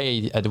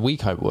 100k a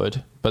week, I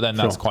would. But then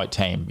that's Sure. quite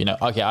tame. You know,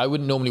 okay, I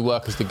wouldn't normally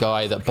work as the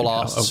guy that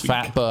blasts a week.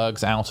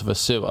 fatbergs out of a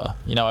sewer.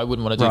 You know, I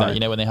wouldn't want to do that. Right. You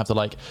know, when they have to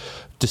like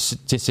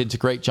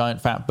disintegrate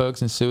giant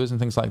fatbergs in sewers and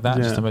things like that.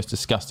 Yeah. Just the most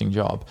disgusting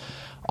job.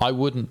 I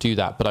wouldn't do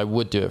that, but I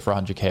would do it for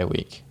 100k a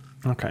week.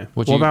 Okay.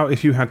 Would What you- about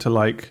if you had to,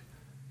 like,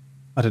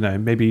 I don't know,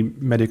 maybe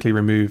medically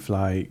remove,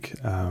 like,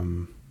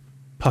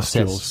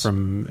 pustules Cysts.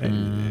 from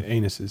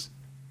anuses?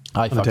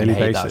 I a fucking daily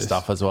hate that basis.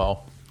 stuff as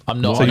well. I'm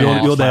not. So an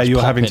you're there, arse you're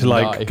match having to,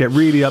 popping like, guy. get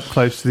really up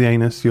close to the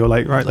anus. You're,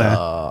 like, right there.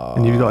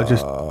 And you've got to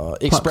just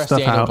pluck express the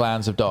stuff anal out.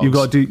 glands of dogs. You've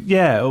got to do,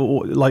 yeah,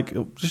 or like,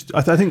 just,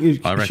 I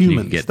think I reckon you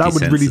humans, could get that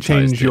would really desensitized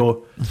change to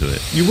your... to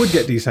it. You would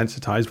get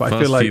desensitized, but I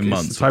First feel like few it's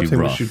months the type would of be thing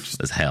we rough should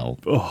just... as hell.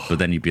 Ugh. But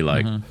then you'd be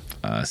like,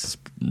 it's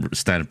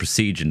standard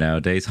procedure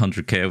nowadays,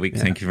 100k a week,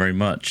 thank you very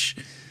much.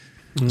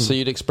 So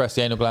you'd express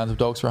the anal glands of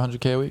dogs for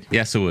 100k a week?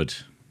 Yes, I would.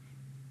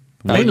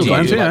 Anal Would you?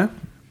 glands, yeah.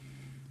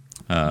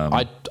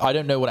 I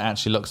don't know what it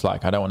actually looks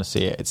like. I don't want to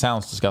see it. It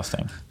sounds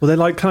disgusting. Well, they're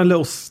like kind of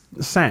little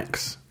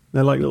sacs.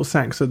 They're like little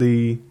sacs of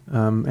the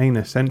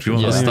anus Do you entrance.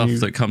 want the Yeah. stuff You-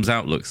 that comes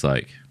out looks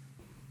like?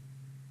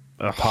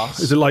 Pus?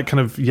 Is it like kind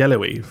of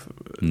yellowy?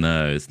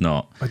 No, it's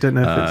not. I don't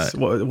know if it's...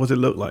 What does it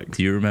look like?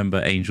 Do you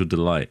remember Angel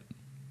Delight?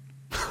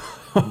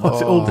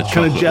 What's it all The kind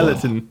of chocolate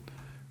gelatin?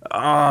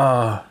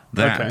 Ah,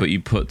 That, okay. but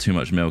you put too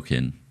much milk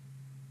in.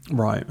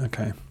 Right,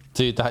 okay.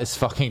 Dude, that is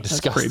fucking That's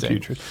disgusting. pretty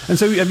putrid. And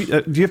so do you have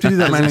to do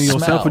that Does manually it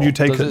yourself, or do you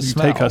smell? take Does it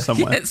you take her smell?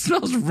 somewhere? Yeah, it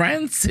smells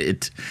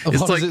rancid. What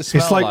It's does like it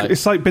smell It's like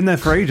it's like been there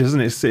for ages,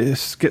 isn't it?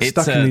 It gets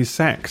stuck in these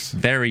sacs.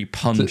 very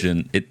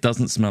pungent. It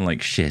doesn't smell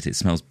like shit. It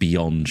smells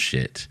beyond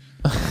shit.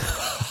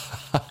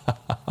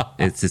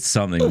 It's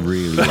something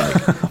really like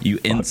you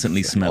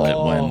instantly smell it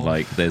when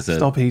like there's a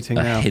Stop eating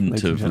a now, hint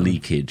ladies and of gentlemen.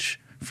 leakage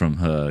from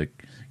her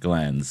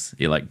glands.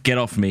 You're like, get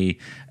off me,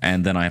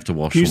 and then I have to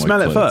wash. Do you all my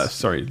smell it clothes. first?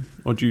 Sorry,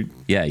 or do you?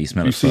 Yeah, you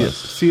smell You it see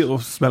first. it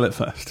or smell it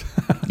first?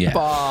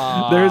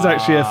 Yeah. There is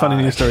actually a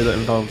funny news story that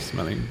involves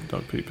smelling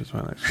dog poop as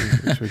well, actually,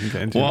 which we can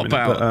get into. What in a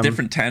minute. about But,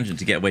 different tangent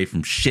to get away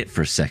from shit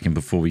for a second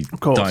before we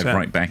course, dive yeah.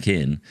 right back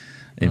in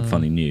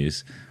funny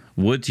news?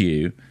 Would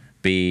you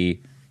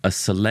be a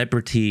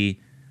celebrity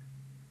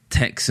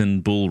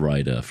Texan bull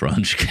rider for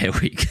 100k a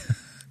week?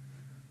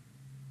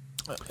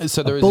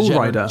 So there is bull a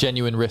rider.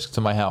 genuine risk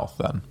to my health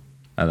then.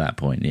 At that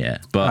point, yeah.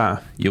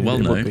 But you're it well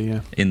would known be,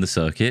 yeah. in the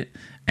circuit,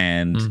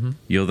 and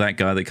you're that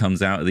guy that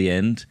comes out at the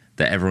end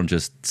that everyone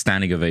just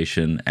standing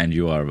ovation, and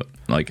you are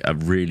like a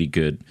really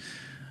good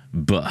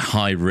but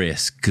high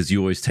risk because you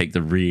always take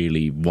the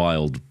really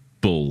wild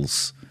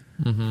bulls.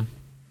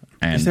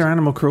 And is there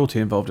animal cruelty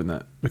involved in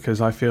that?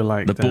 Because I feel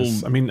like The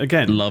there's. bull I mean,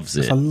 again, loves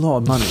it's it. a lot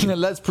of money.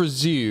 Let's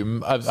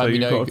presume, So you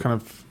you've know, got to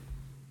kind of.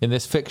 in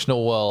this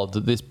fictional world,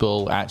 that this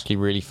bull actually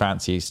really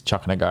fancies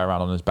chucking a guy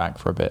around on his back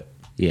for a bit.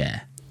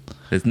 Yeah.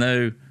 There's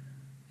no.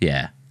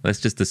 Yeah.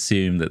 Let's just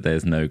assume that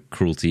there's no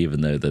cruelty,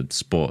 even though the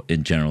sport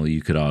in general,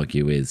 you could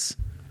argue, is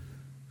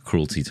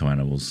cruelty to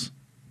animals.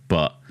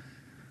 But,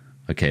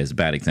 okay, it's a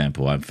bad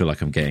example. I feel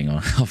like I'm getting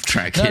off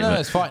track No, here. no, but-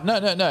 it's fine. No.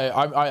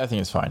 I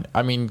think it's fine.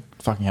 I mean,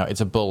 fucking hell,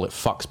 it's a bull. It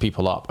fucks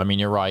people up. I mean,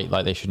 you're right.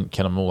 Like, they shouldn't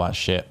kill them, all that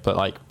shit. But,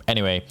 like,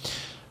 anyway,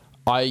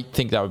 I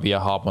think that would be a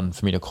hard one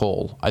for me to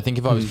call. I think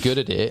if I was good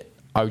at it,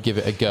 I would give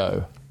it a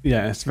go.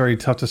 Yeah, it's very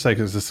tough to say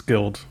because it's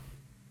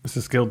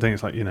a skilled thing.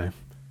 It's like, you know,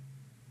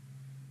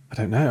 I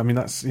don't know. I mean,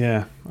 that's,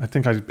 yeah, I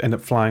think I'd end up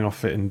flying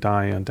off it and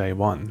die on day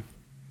one,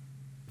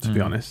 to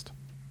be honest.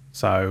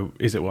 So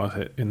is it worth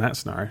it in that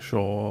scenario?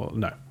 Sure.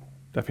 No,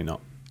 definitely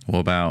not. What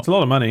about It's a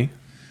lot of money.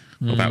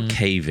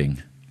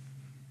 caving?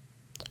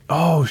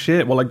 Oh,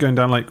 shit. Well, like going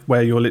down like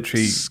where you're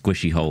literally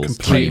Squishy holes.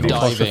 completely Cave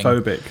diving.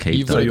 claustrophobic. Cave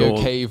You've got So to go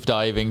you're- cave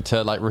diving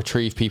to, like,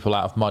 retrieve people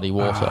out of muddy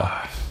water.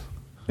 Have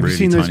Really you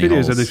seen those tiny videos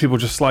holes. of these people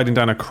just sliding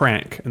down a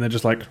crack and they're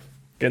just like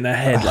getting their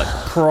head like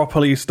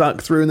properly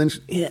stuck through and then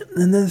just, yeah,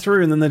 and then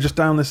through and then they're just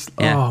down this.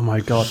 Yeah. Oh my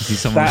god, See,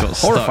 someone that got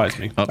horrifies stuck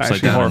me. That upside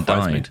actually down and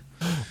horrifies me. died.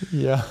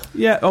 Yeah.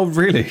 Yeah. Oh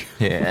really?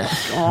 Yeah.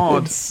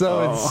 God. It's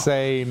so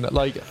insane.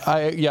 Like, I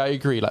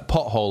agree. Like,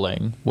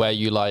 potholing, where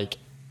you, like,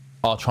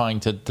 are trying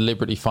to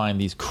deliberately find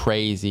these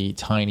crazy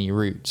tiny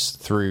routes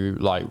through,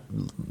 like,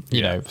 you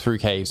know, through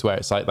caves where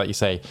it's like you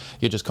say,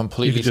 you're just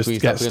completely You could just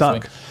squeezed get up against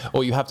stuck something.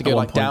 Or you have to go, at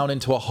one like, point. down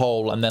into a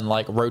hole and then,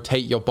 like,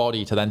 rotate your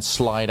body to then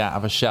slide out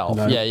of a shelf.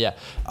 No. Yeah.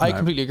 I No.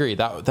 completely agree.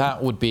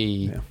 That would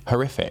be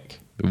horrific.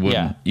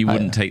 You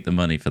wouldn't take the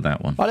money for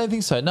that one. I don't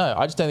think so. No,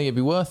 I just don't think it'd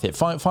be worth it.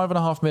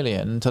 $5.5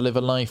 million to live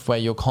a life where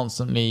you're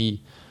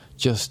constantly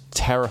just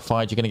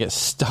terrified you're going to get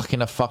stuck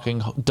in a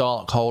fucking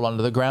dark hole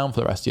under the ground for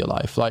the rest of your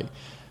life. Like,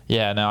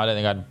 yeah, no, I don't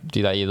think I'd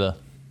do that either,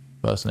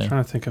 personally. I'm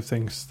trying to think of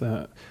things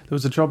that there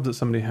was a job that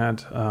somebody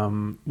had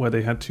where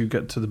they had to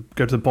go to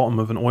the bottom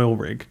of an oil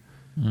rig,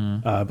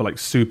 but like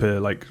super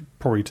like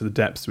probably to the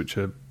depths which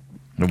are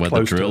Where the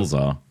close to- drills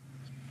are.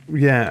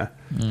 yeah.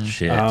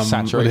 Shit. Where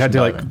Saturation they had to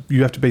diving.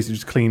 you have to basically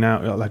just clean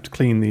out, like to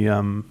clean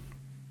the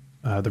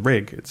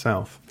rig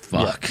itself.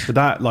 Fuck. So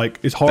that like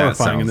is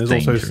horrifying, and sounds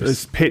there's also dangerous.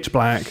 it's pitch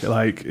black.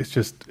 Like it's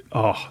just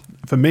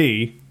for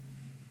me,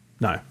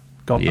 no,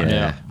 God no.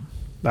 Yeah.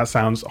 That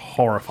sounds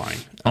horrifying.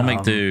 I'll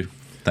make do.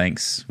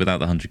 Thanks. Without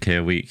the 100k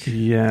a week.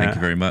 Yeah. Thank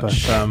you very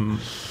much. But,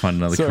 Find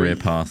another career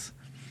path.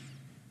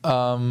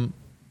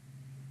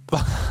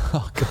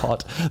 Oh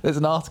God! There's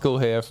an article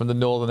here from the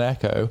Northern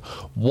Echo.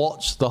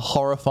 Watch the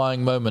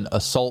horrifying moment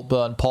a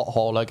Saltburn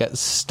potholer gets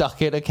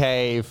stuck in a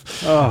cave.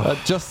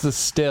 Just the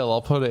still,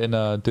 I'll put it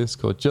in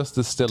Discord. Just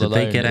the still Did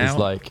alone they get is out?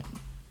 like,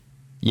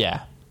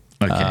 yeah.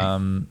 Okay,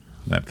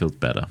 that feels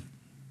better.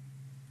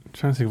 I'm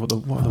trying to think what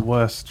are the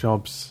worst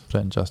jobs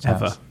Then just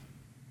ever. has.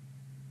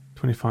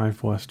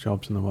 25 worst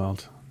jobs in the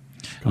world.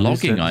 God,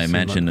 Logging, these I seem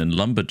imagine, like- and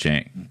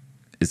lumberjack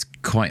is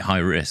quite high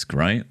risk,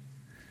 right?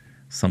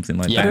 Something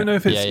like Yeah. I that. don't know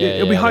if it's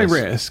it'll be high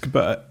risk,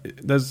 but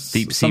there's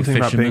Deep sea something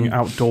about being fishermen.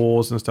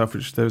 outdoors and stuff,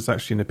 which there's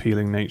actually an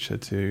appealing nature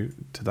to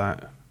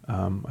that,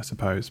 I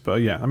suppose.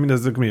 But yeah, I mean,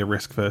 there's going to be a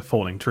risk for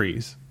falling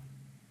trees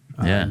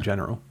in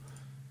general.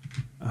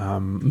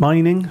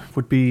 Mining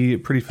would be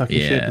pretty fucking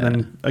shit, but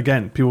then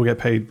again, people get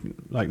paid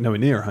like nowhere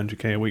near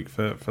 100k a week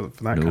for that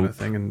kind of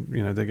thing, and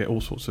you know they get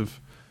all sorts of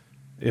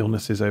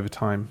illnesses over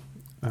time.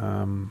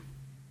 God,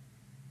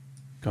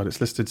 it's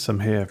listed some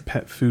here: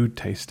 pet food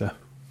taster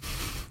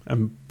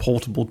and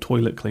portable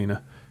toilet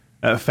cleaner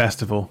at a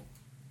festival.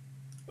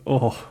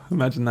 Oh,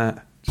 imagine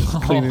that!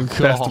 Just cleaning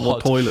festival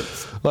God.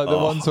 toilets, Like the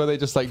ones where they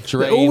just like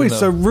drain. they're always them.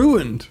 so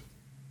ruined.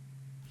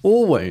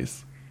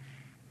 Always.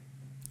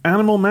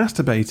 Animal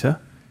masturbator,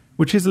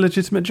 which is a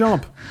legitimate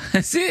job,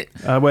 That's it.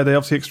 where they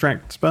obviously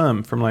extract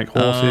sperm from like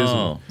horses.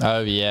 Oh.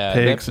 Oh yeah,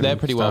 pigs they're and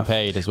pretty well stuff.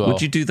 paid as well.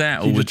 Would you do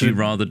that, or You would just you do-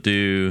 rather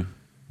do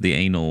the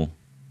anal?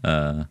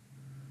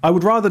 I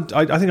would rather.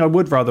 I think I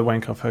would rather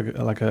wank off an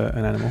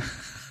animal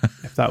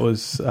if that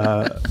was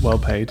well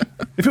paid.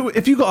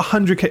 If you got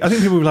 100k, I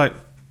think people would be like,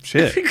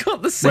 shit. You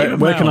got the same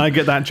Where can amount. I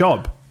get that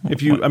job?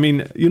 If you, I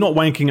mean, you're not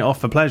wanking it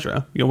off for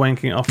pleasure. You're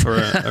wanking it off for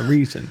a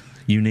reason.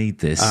 You need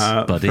this,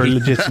 buddy. For a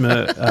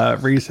legitimate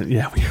reason.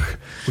 Yeah,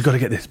 we've got to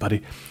get this,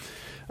 buddy.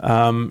 As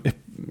long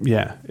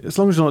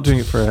as you're not doing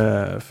it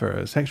for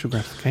a sexual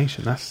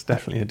gratification, that's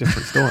definitely a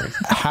different story.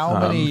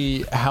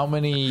 How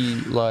many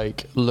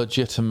like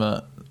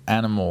legitimate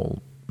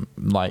animal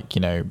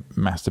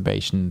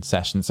masturbation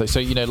sessions? So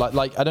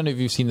like I don't know if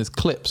you've seen these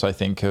clips. I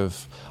think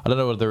of, I don't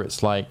know whether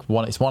it's like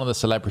it's one of the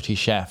celebrity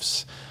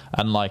chefs,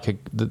 and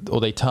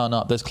or they turn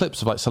up. There's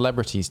clips of like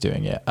celebrities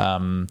doing it,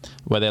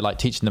 where they're like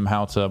teaching them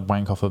how to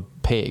wank off a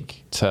pig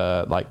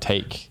to like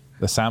take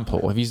the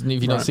sample. Have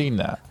you not seen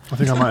that? I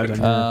think I might have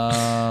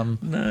done.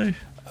 No.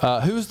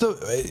 Who's the?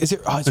 Is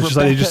it? It's It's just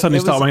like you just suddenly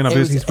start wanking off It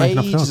his- was he's wanking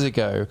off ages dog.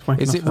 ago. Wanking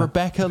Is off it a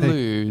Rebecca pig.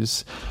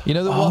 Lewis? You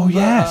know the Oh one.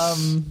 yes.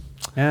 That,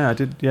 Yeah, I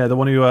did. Yeah, the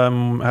one who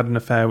had an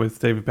affair with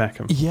David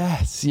Beckham.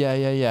 Yes,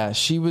 yeah.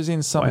 She was in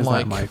Why some is that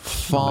like my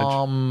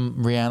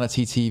farm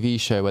reality TV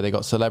show where they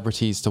got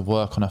celebrities to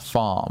work on a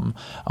farm,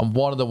 and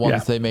one of the ones Yeah.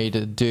 they made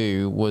her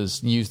do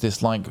was use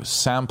this like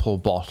sample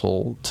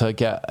bottle to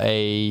get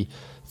a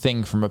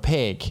thing from a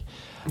pig.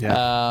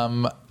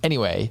 Yeah.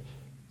 Anyway,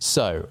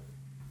 so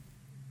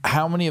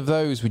how many of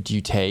those would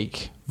you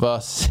take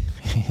versus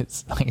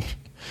it's like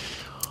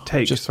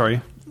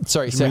Sorry.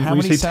 Sorry, Do you so mean- how when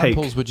you many say take-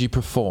 samples would you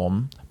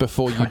perform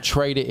before you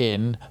trade it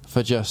in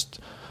for just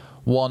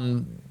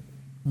one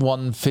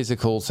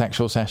physical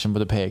sexual session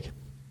with a pig?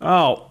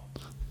 Oh.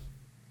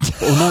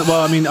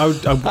 Well, I mean, I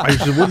just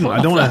wouldn't.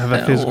 I don't want to have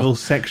a physical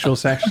sexual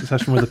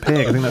session with a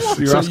pig. I think that's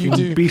you're So asking you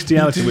do-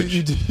 bestiality,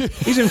 you do-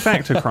 which is in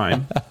fact a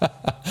crime.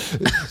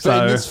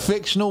 So in this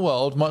fictional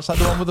world, much like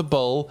the one with the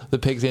bull, the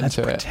pig's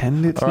into it.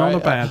 pretend it's All not a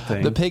bad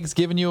thing. The pig's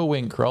giving you a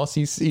wink, Ross.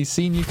 He's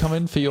seen you come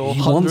in for your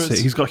He wants it.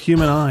 He's got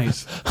human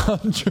eyes.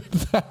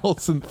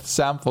 100,000th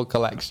sample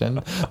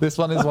collection. This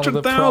one is one of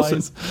the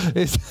 100,000. prize.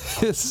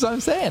 This is what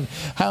I'm saying.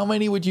 How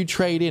many would you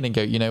trade in and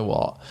go, you know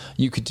what?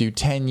 You could do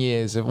 10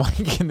 years of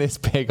wanking this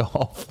pig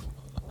off.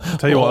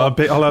 Tell you what,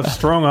 I'll have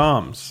strong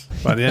arms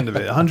by the end of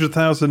it.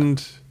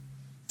 100,000.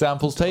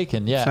 Samples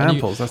taken, yeah.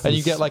 Samples, that's and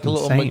you get like a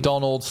little insane.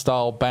 McDonald's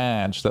style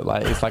badge that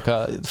like it's like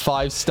a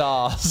 5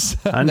 stars.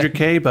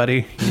 100k,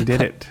 buddy. You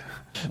did it.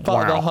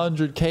 Part Wow. of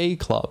the 100k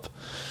club.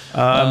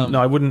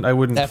 No, I wouldn't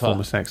ever. perform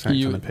a sex act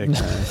You- on a pig.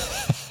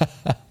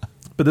 No.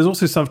 But there's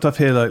also some stuff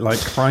here like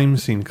crime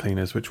scene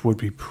cleaners, which would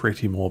be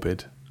pretty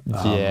morbid.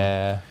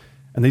 Yeah.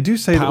 And they do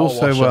say that Power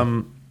also.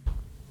 washer.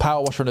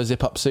 Power washer in a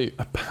zip up suit.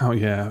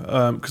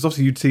 Because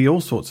obviously you'd see all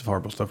sorts of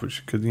horrible stuff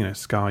which could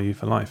scar you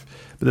for life.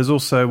 But there's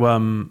also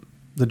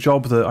the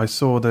job that I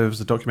saw. There was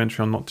a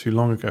documentary on not too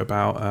long ago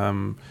about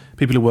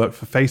people who work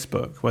for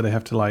Facebook, where they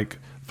have to like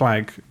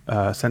flag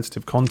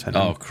sensitive content.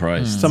 Oh, And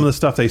Christ. some of the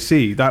stuff they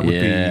see that would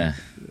Yeah.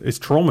 be it's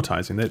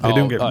traumatizing. They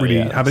don't get really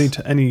have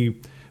any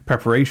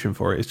preparation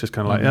for it. It's just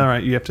kind of like, all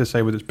right, you have to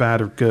say whether it's bad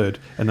or good,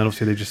 and then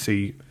obviously they just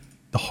see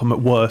the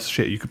worst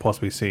shit you could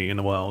possibly see in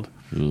the world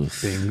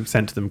Oof. being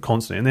sent to them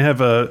constantly, and they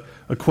have a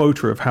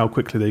quota of how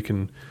quickly they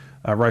can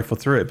rifle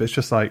through it. But it's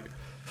just like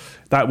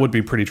that would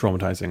be pretty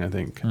traumatizing, I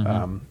think.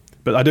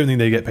 But I don't think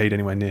they get paid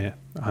anywhere near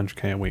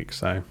 100k a week,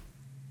 so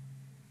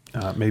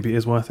maybe it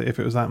is worth it if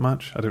it was that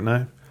much. I don't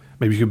know.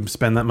 Maybe you could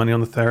spend that money on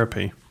the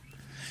therapy,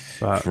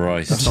 but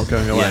Christ. that's not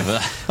going away.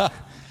 Yeah,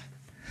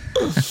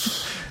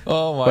 but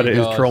Oh my god! But it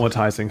is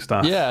traumatizing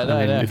stuff. Yeah, no, I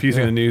mean, no, if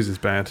using yeah. the news is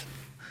bad.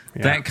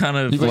 Yeah. That kind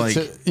of You wait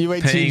till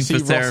you paying see for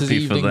Ross's therapy for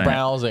evening that.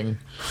 browsing.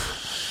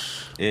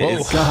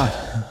 It's-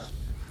 God.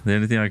 The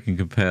only thing I can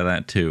compare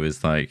that to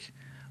is like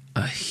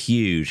a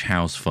huge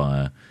house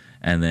fire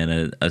and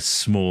then a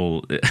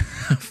small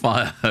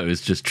fire hose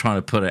just trying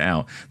to put it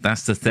out.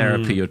 That's the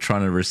therapy you're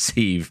trying to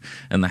receive,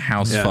 and the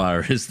house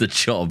fire is the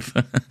job.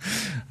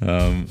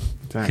 Can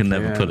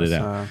never put it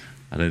out.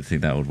 I don't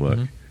think that would work.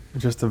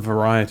 Just the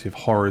variety of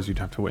horrors you'd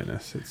have to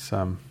witness. It's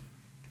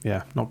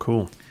not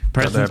cool. President's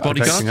But they're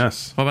protecting bodyguard?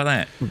 us. What about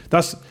that?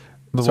 That's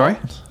sorry.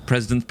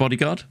 President's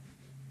bodyguard?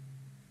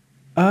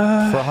 For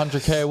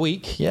 100k a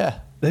week, yeah.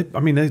 To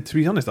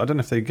be honest, I don't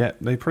know if they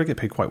probably get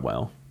paid quite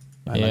well.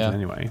 I imagine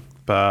anyway.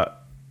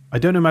 But I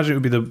don't imagine it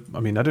would be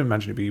I don't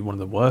imagine it'd be one of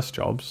the worst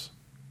jobs.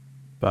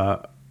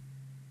 But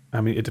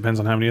I mean, it depends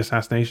on how many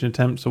assassination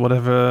attempts or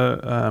whatever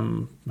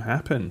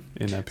happen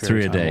in that period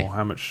 3 a of time, day. or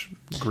how much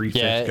grief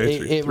Yeah, they have to go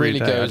through. it 3 a really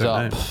day, I goes don't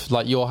up. know.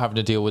 Like you're having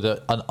to deal with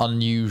an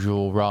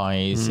unusual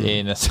rise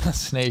in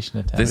assassination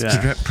attempts.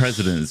 This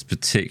president is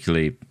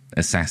particularly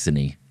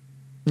assassiny.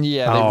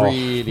 Yeah,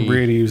 they he's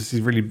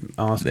really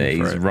asking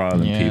for He's it.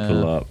 riling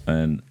people up,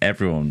 and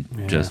everyone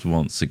just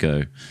wants to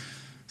go.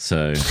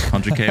 So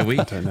 100k a week?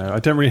 I don't know. I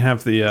don't really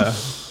have the.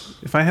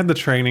 If I had the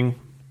training,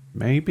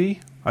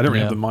 maybe. I don't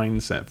really have the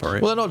mindset for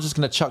it. Well, they're not just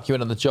going to chuck you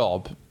in on the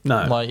job.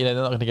 No. Like, they're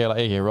not going to go like,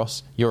 hey,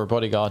 Ross, you're a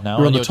bodyguard now.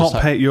 You're on and the you're top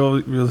just pay.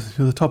 You're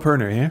the top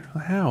earner here.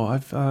 How?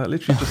 I've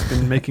literally just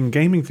been making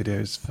gaming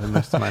videos for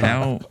most of my life.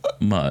 How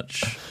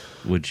much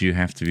would you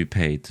have to be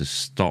paid to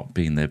stop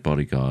being their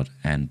bodyguard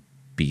and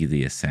be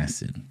the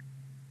assassin?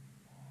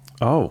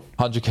 Oh,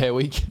 100k a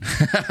week.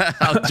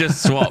 I'll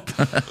just swap.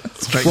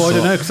 Straight well, I don't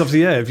swap. know, because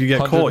obviously, if you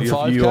get caught, you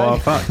 105K? are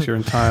fucked your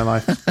entire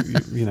life.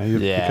 You're going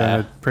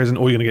to prison,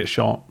 or you're going to get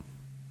shot.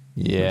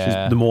 Which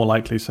Yeah. is the more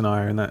likely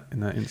scenario in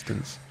that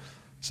instance.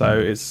 So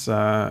it's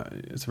a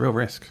real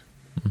risk.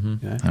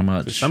 Yeah. How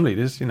much? For some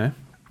leaders,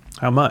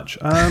 how much?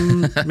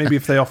 Maybe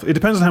if they offer, it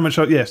depends on how much.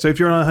 Yeah. So if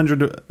you're on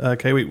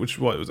 100k a week, which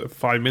was it,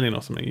 5 million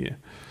or something a year?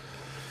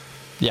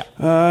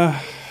 Yeah.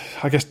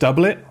 I guess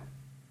double it,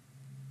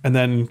 and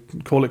then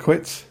call it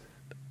quits,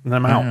 and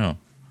then I'm out. Wow.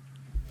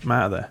 I'm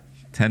out of there.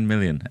 10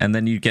 million. And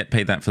then you get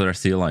paid that for the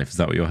rest of your life. Is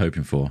that what you're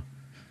hoping for?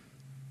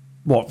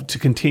 What, to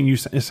continue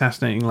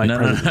assassinating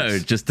presidents? No.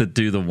 Just to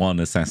do the one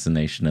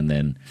assassination and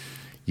then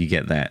you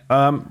get that.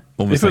 If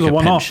it was a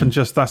one-off and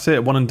just that's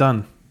it, one and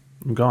done,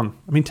 I'm gone.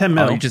 I mean, 10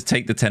 mil. Oh, you just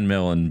take the 10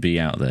 mil and be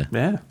out there.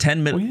 Yeah.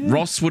 10 mil. Well, yeah.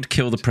 Ross would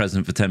kill the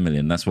president for 10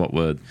 million. That's what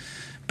we're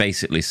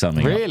basically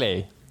summing up.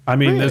 Really? I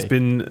mean, Really? there's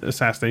been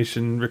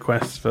assassination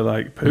requests for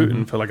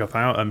Putin for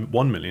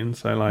 1 million.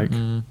 So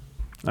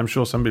I'm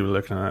sure some people are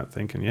looking at that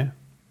thinking, yeah.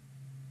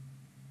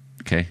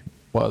 Okay.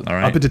 Well, All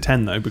right. Up it to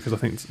 10 though, because I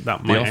think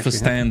that might The offer actually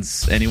happen.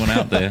 stands. Anyone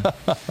out there?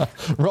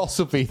 Ross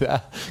will be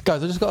there.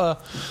 Guys, I just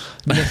got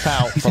to nip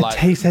out for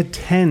He said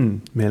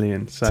 10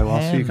 million. So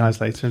I'll see you 10.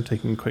 guys later. I'm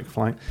taking a quick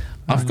flight.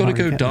 I've got to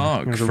go get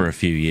dark there. for a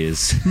few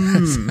years.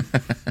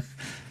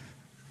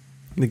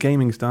 The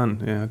gaming's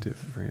done. Yeah, I do it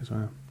for free as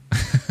well.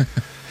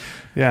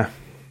 Yeah.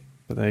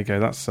 But there you go.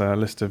 That's a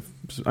list of...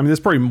 I mean, there's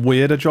probably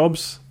weirder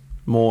jobs,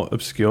 more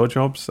obscure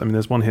jobs. I mean,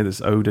 there's one here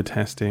that's odor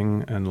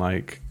testing and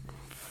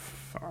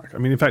fuck. I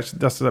mean, in fact,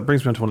 that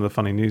brings me on to one of the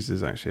funny news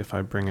is actually, if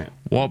I bring it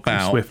What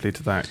about swiftly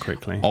to that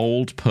quickly.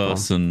 old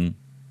person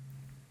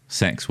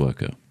sex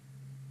worker?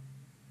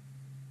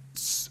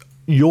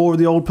 You're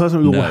the old person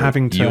or No,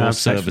 having to you're have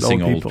sex with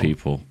servicing old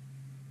people?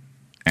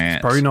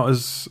 At Probably not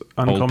as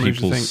uncommon as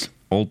you think.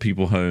 old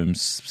people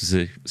homes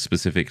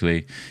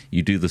specifically.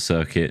 You do the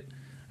circuit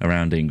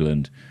around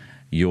England.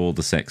 You're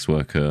the sex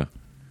worker.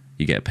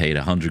 You get paid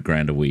 100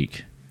 grand a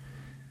week.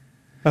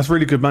 That's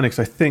really good money because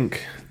I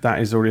think that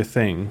is already a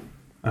thing.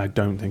 I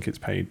don't think it's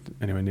paid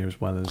anywhere near as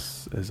well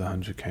as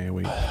 100k a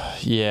week.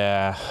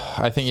 Yeah,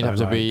 I think you'd So, have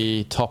to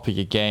be top of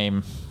your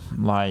game.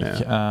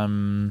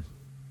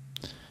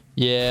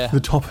 Yeah, The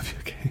top of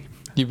your game.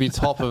 you'd be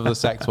top of the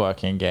sex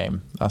working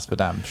game. That's for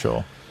damn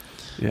sure.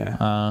 Yeah.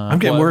 I'm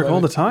getting work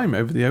all the time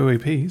over the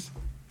OAPs.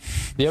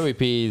 The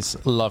OEPs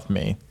love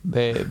me.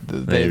 They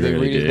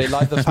really do. they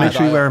like the Make fact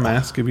sure you that wear a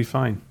mask, you'll be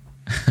fine.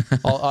 they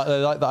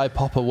like that I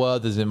pop a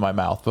Werther's in my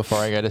mouth before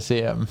I go to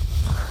see him.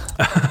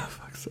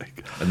 Fuck's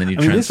sake. And then you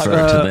I mean, this,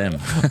 transfer it to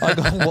them. I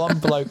got one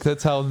bloke that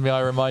tells me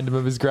I remind him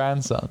of his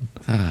grandson.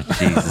 Oh,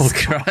 Jesus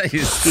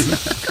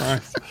Christ.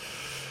 Christ.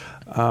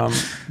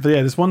 But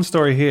yeah, there's one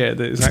story here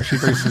that is actually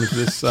very similar to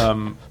this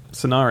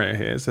scenario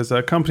here. It says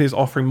a company is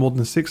offering more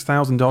than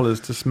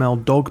 $6,000 to smell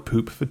dog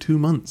poop for 2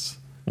 months.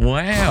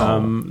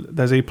 Wow.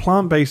 There's a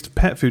plant-based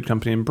pet food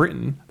company in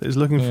Britain that is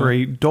looking for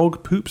a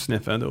dog poop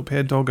sniffer that will pay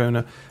a dog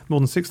owner more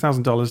than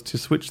 $6,000 to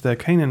switch their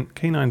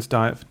canine's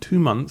diet for 2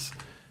 months.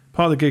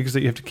 Part of the gig is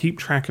that you have to keep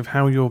track of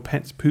how your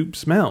pet's poop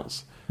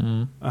smells.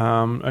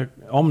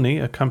 Omni,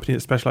 a company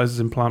that specializes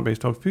in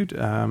plant-based dog food,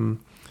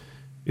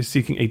 is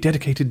seeking a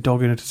dedicated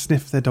dog owner to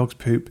sniff their dog's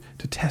poop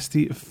to test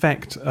the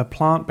effect a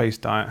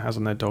plant-based diet has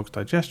on their dog's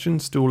digestion,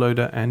 stool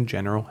odor, and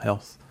general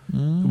health.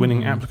 The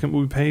winning applicant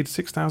will be paid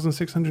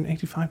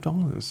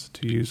 $6,685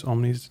 to use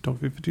Omni's dog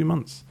food for 2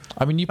 months.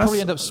 I mean, you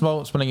probably end up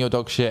smelling your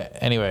dog shit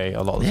anyway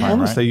a lot of the time,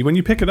 Honestly, right? when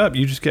you pick it up,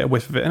 you just get a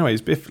whiff of it.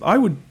 Anyways, if I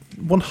would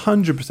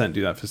 100%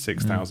 do that for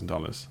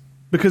 $6,000.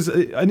 Because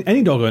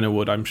any dog owner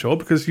would, I'm sure,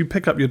 because you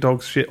pick up your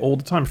dog's shit all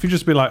the time. If you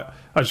just be like,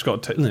 I just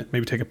got to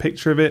maybe take a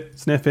picture of it,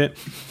 sniff it.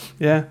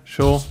 Yeah,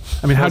 sure.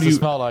 I mean, how do you it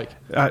smell like?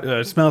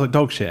 It smells like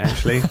dog shit,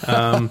 actually.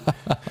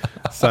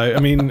 So, I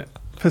mean,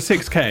 for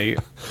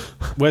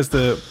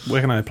 $6,000,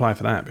 where can I apply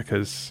for that?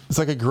 Because It's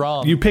like a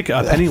grant. you pick it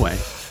up anyway.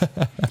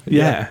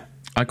 Yeah.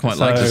 I quite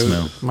like the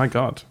smell. My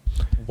God.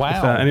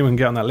 Wow. If anyone can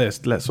get on that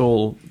list, let's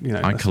all, let's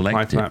apply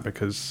collect for it. that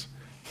because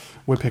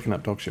we're picking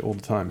up dog shit all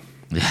the time.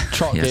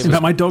 Trot Yes. gave In us-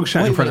 fact, my dog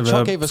shat in Wait, front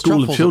Trot of gave a us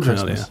school of truffles at children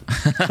earlier.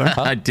 Christmas.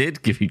 I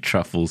did give you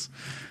truffles.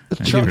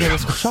 Trot gave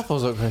us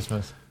truffles at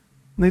Christmas.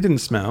 They didn't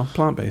smell.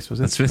 Plant-based, was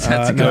it? That's what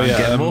I had to go and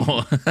get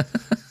more.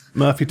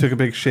 Murphy took a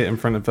big shit in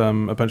front of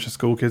a bunch of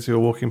school kids who were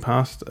walking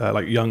past,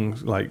 like young,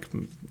 like,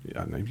 I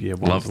don't know, year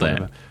one. Love or that.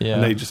 whatever. Yeah.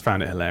 And they just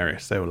found it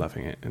hilarious. They were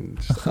loving it. And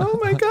just, oh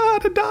my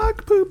God, a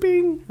dog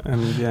pooping.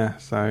 And yeah,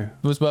 so.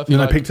 Was Murphy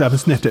Then I like, picked it up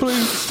and sniffed it.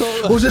 "Please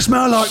stop What does it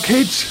smell like,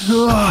 kids?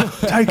 Oh,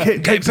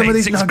 take some of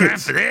these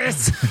nuggets. for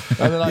this.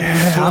 And then, like,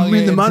 Yeah, flung I'm in it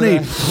the into money.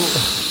 their-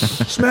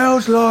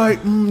 Smells like,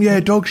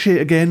 dog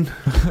shit again.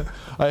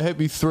 I hope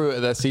you threw it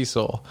at their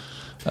seesaw.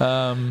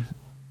 Oh,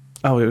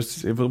 it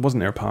wasn't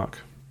near a park.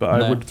 But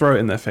No. I would throw it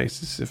in their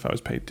faces if I was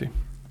paid to.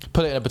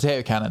 Put it in a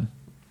potato cannon.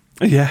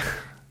 Yeah.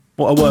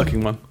 Well, a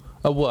working one.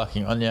 A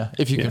working on you,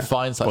 if you Yeah. can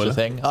find such Boiler. a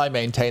thing. I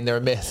maintain they're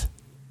a myth.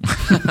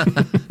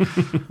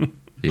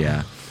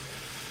 Yeah.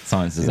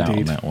 Science is out on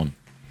Indeed. that one.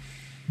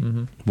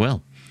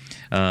 Well,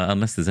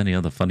 unless there's any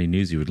other funny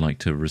news you would like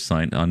to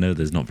recite, I know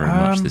there's not very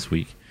much this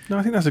week. No,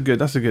 I think that's a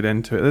good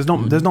end to it. There's not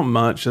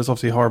much. There's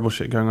obviously horrible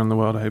shit going on in the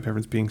world. I hope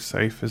everyone's being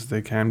safe as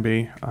they can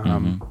be.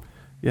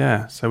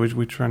 Yeah, so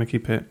we're trying to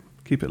keep it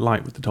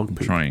light with the dog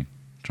poop.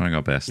 Trying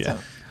our best. Yeah.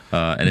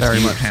 And if Very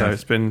you much so. have,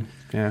 It's been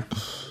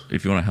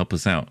if you want to help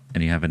us out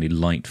and you have any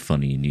light,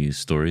 funny news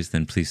stories,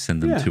 then please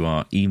send them Yeah. to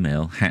our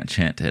email,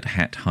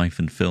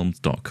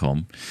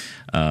 hatchat@hat-films.com.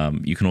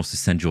 You can also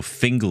send your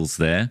fingals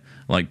there,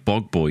 like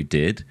Bog Boy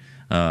did,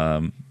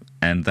 and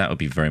that would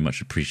be very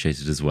much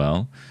appreciated as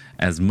well,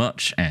 as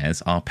much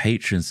as our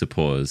Patreon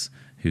supporters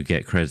who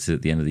get credited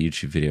at the end of the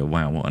YouTube video.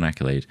 Wow, what an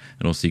accolade.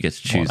 And also you get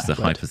to choose the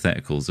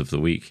hypotheticals of the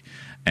week.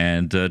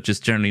 And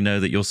just generally know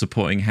that you're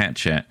supporting Hat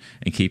Chat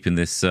and keeping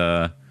this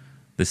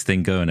this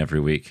thing going every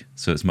week.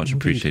 So it's much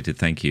appreciated.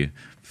 Thank you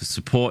for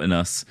supporting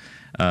us.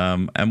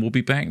 And we'll be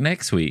back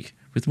next week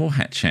with more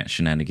Hat Chat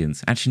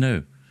shenanigans. Actually,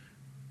 no.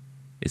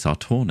 It's our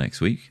tour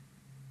next week.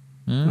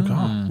 oh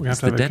God, we have It's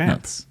to the have a Dead gap.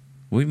 Nuts.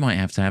 We might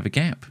have to have a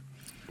gap.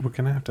 We're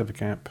gonna have to have a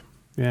gap.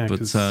 Yeah, But,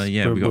 because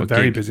yeah, we got we're a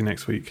very gig. busy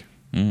next week.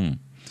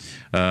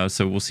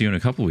 So we'll see you in a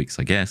couple of weeks,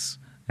 I guess.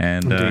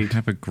 And Indeed.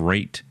 have a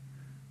great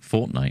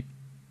fortnight.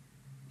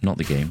 Not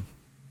the game,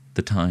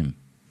 the time.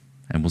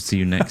 And we'll see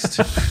you next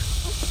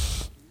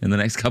in the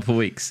next couple of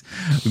weeks.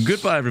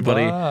 Goodbye,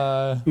 everybody.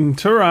 Bye.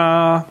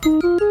 Ta-ra!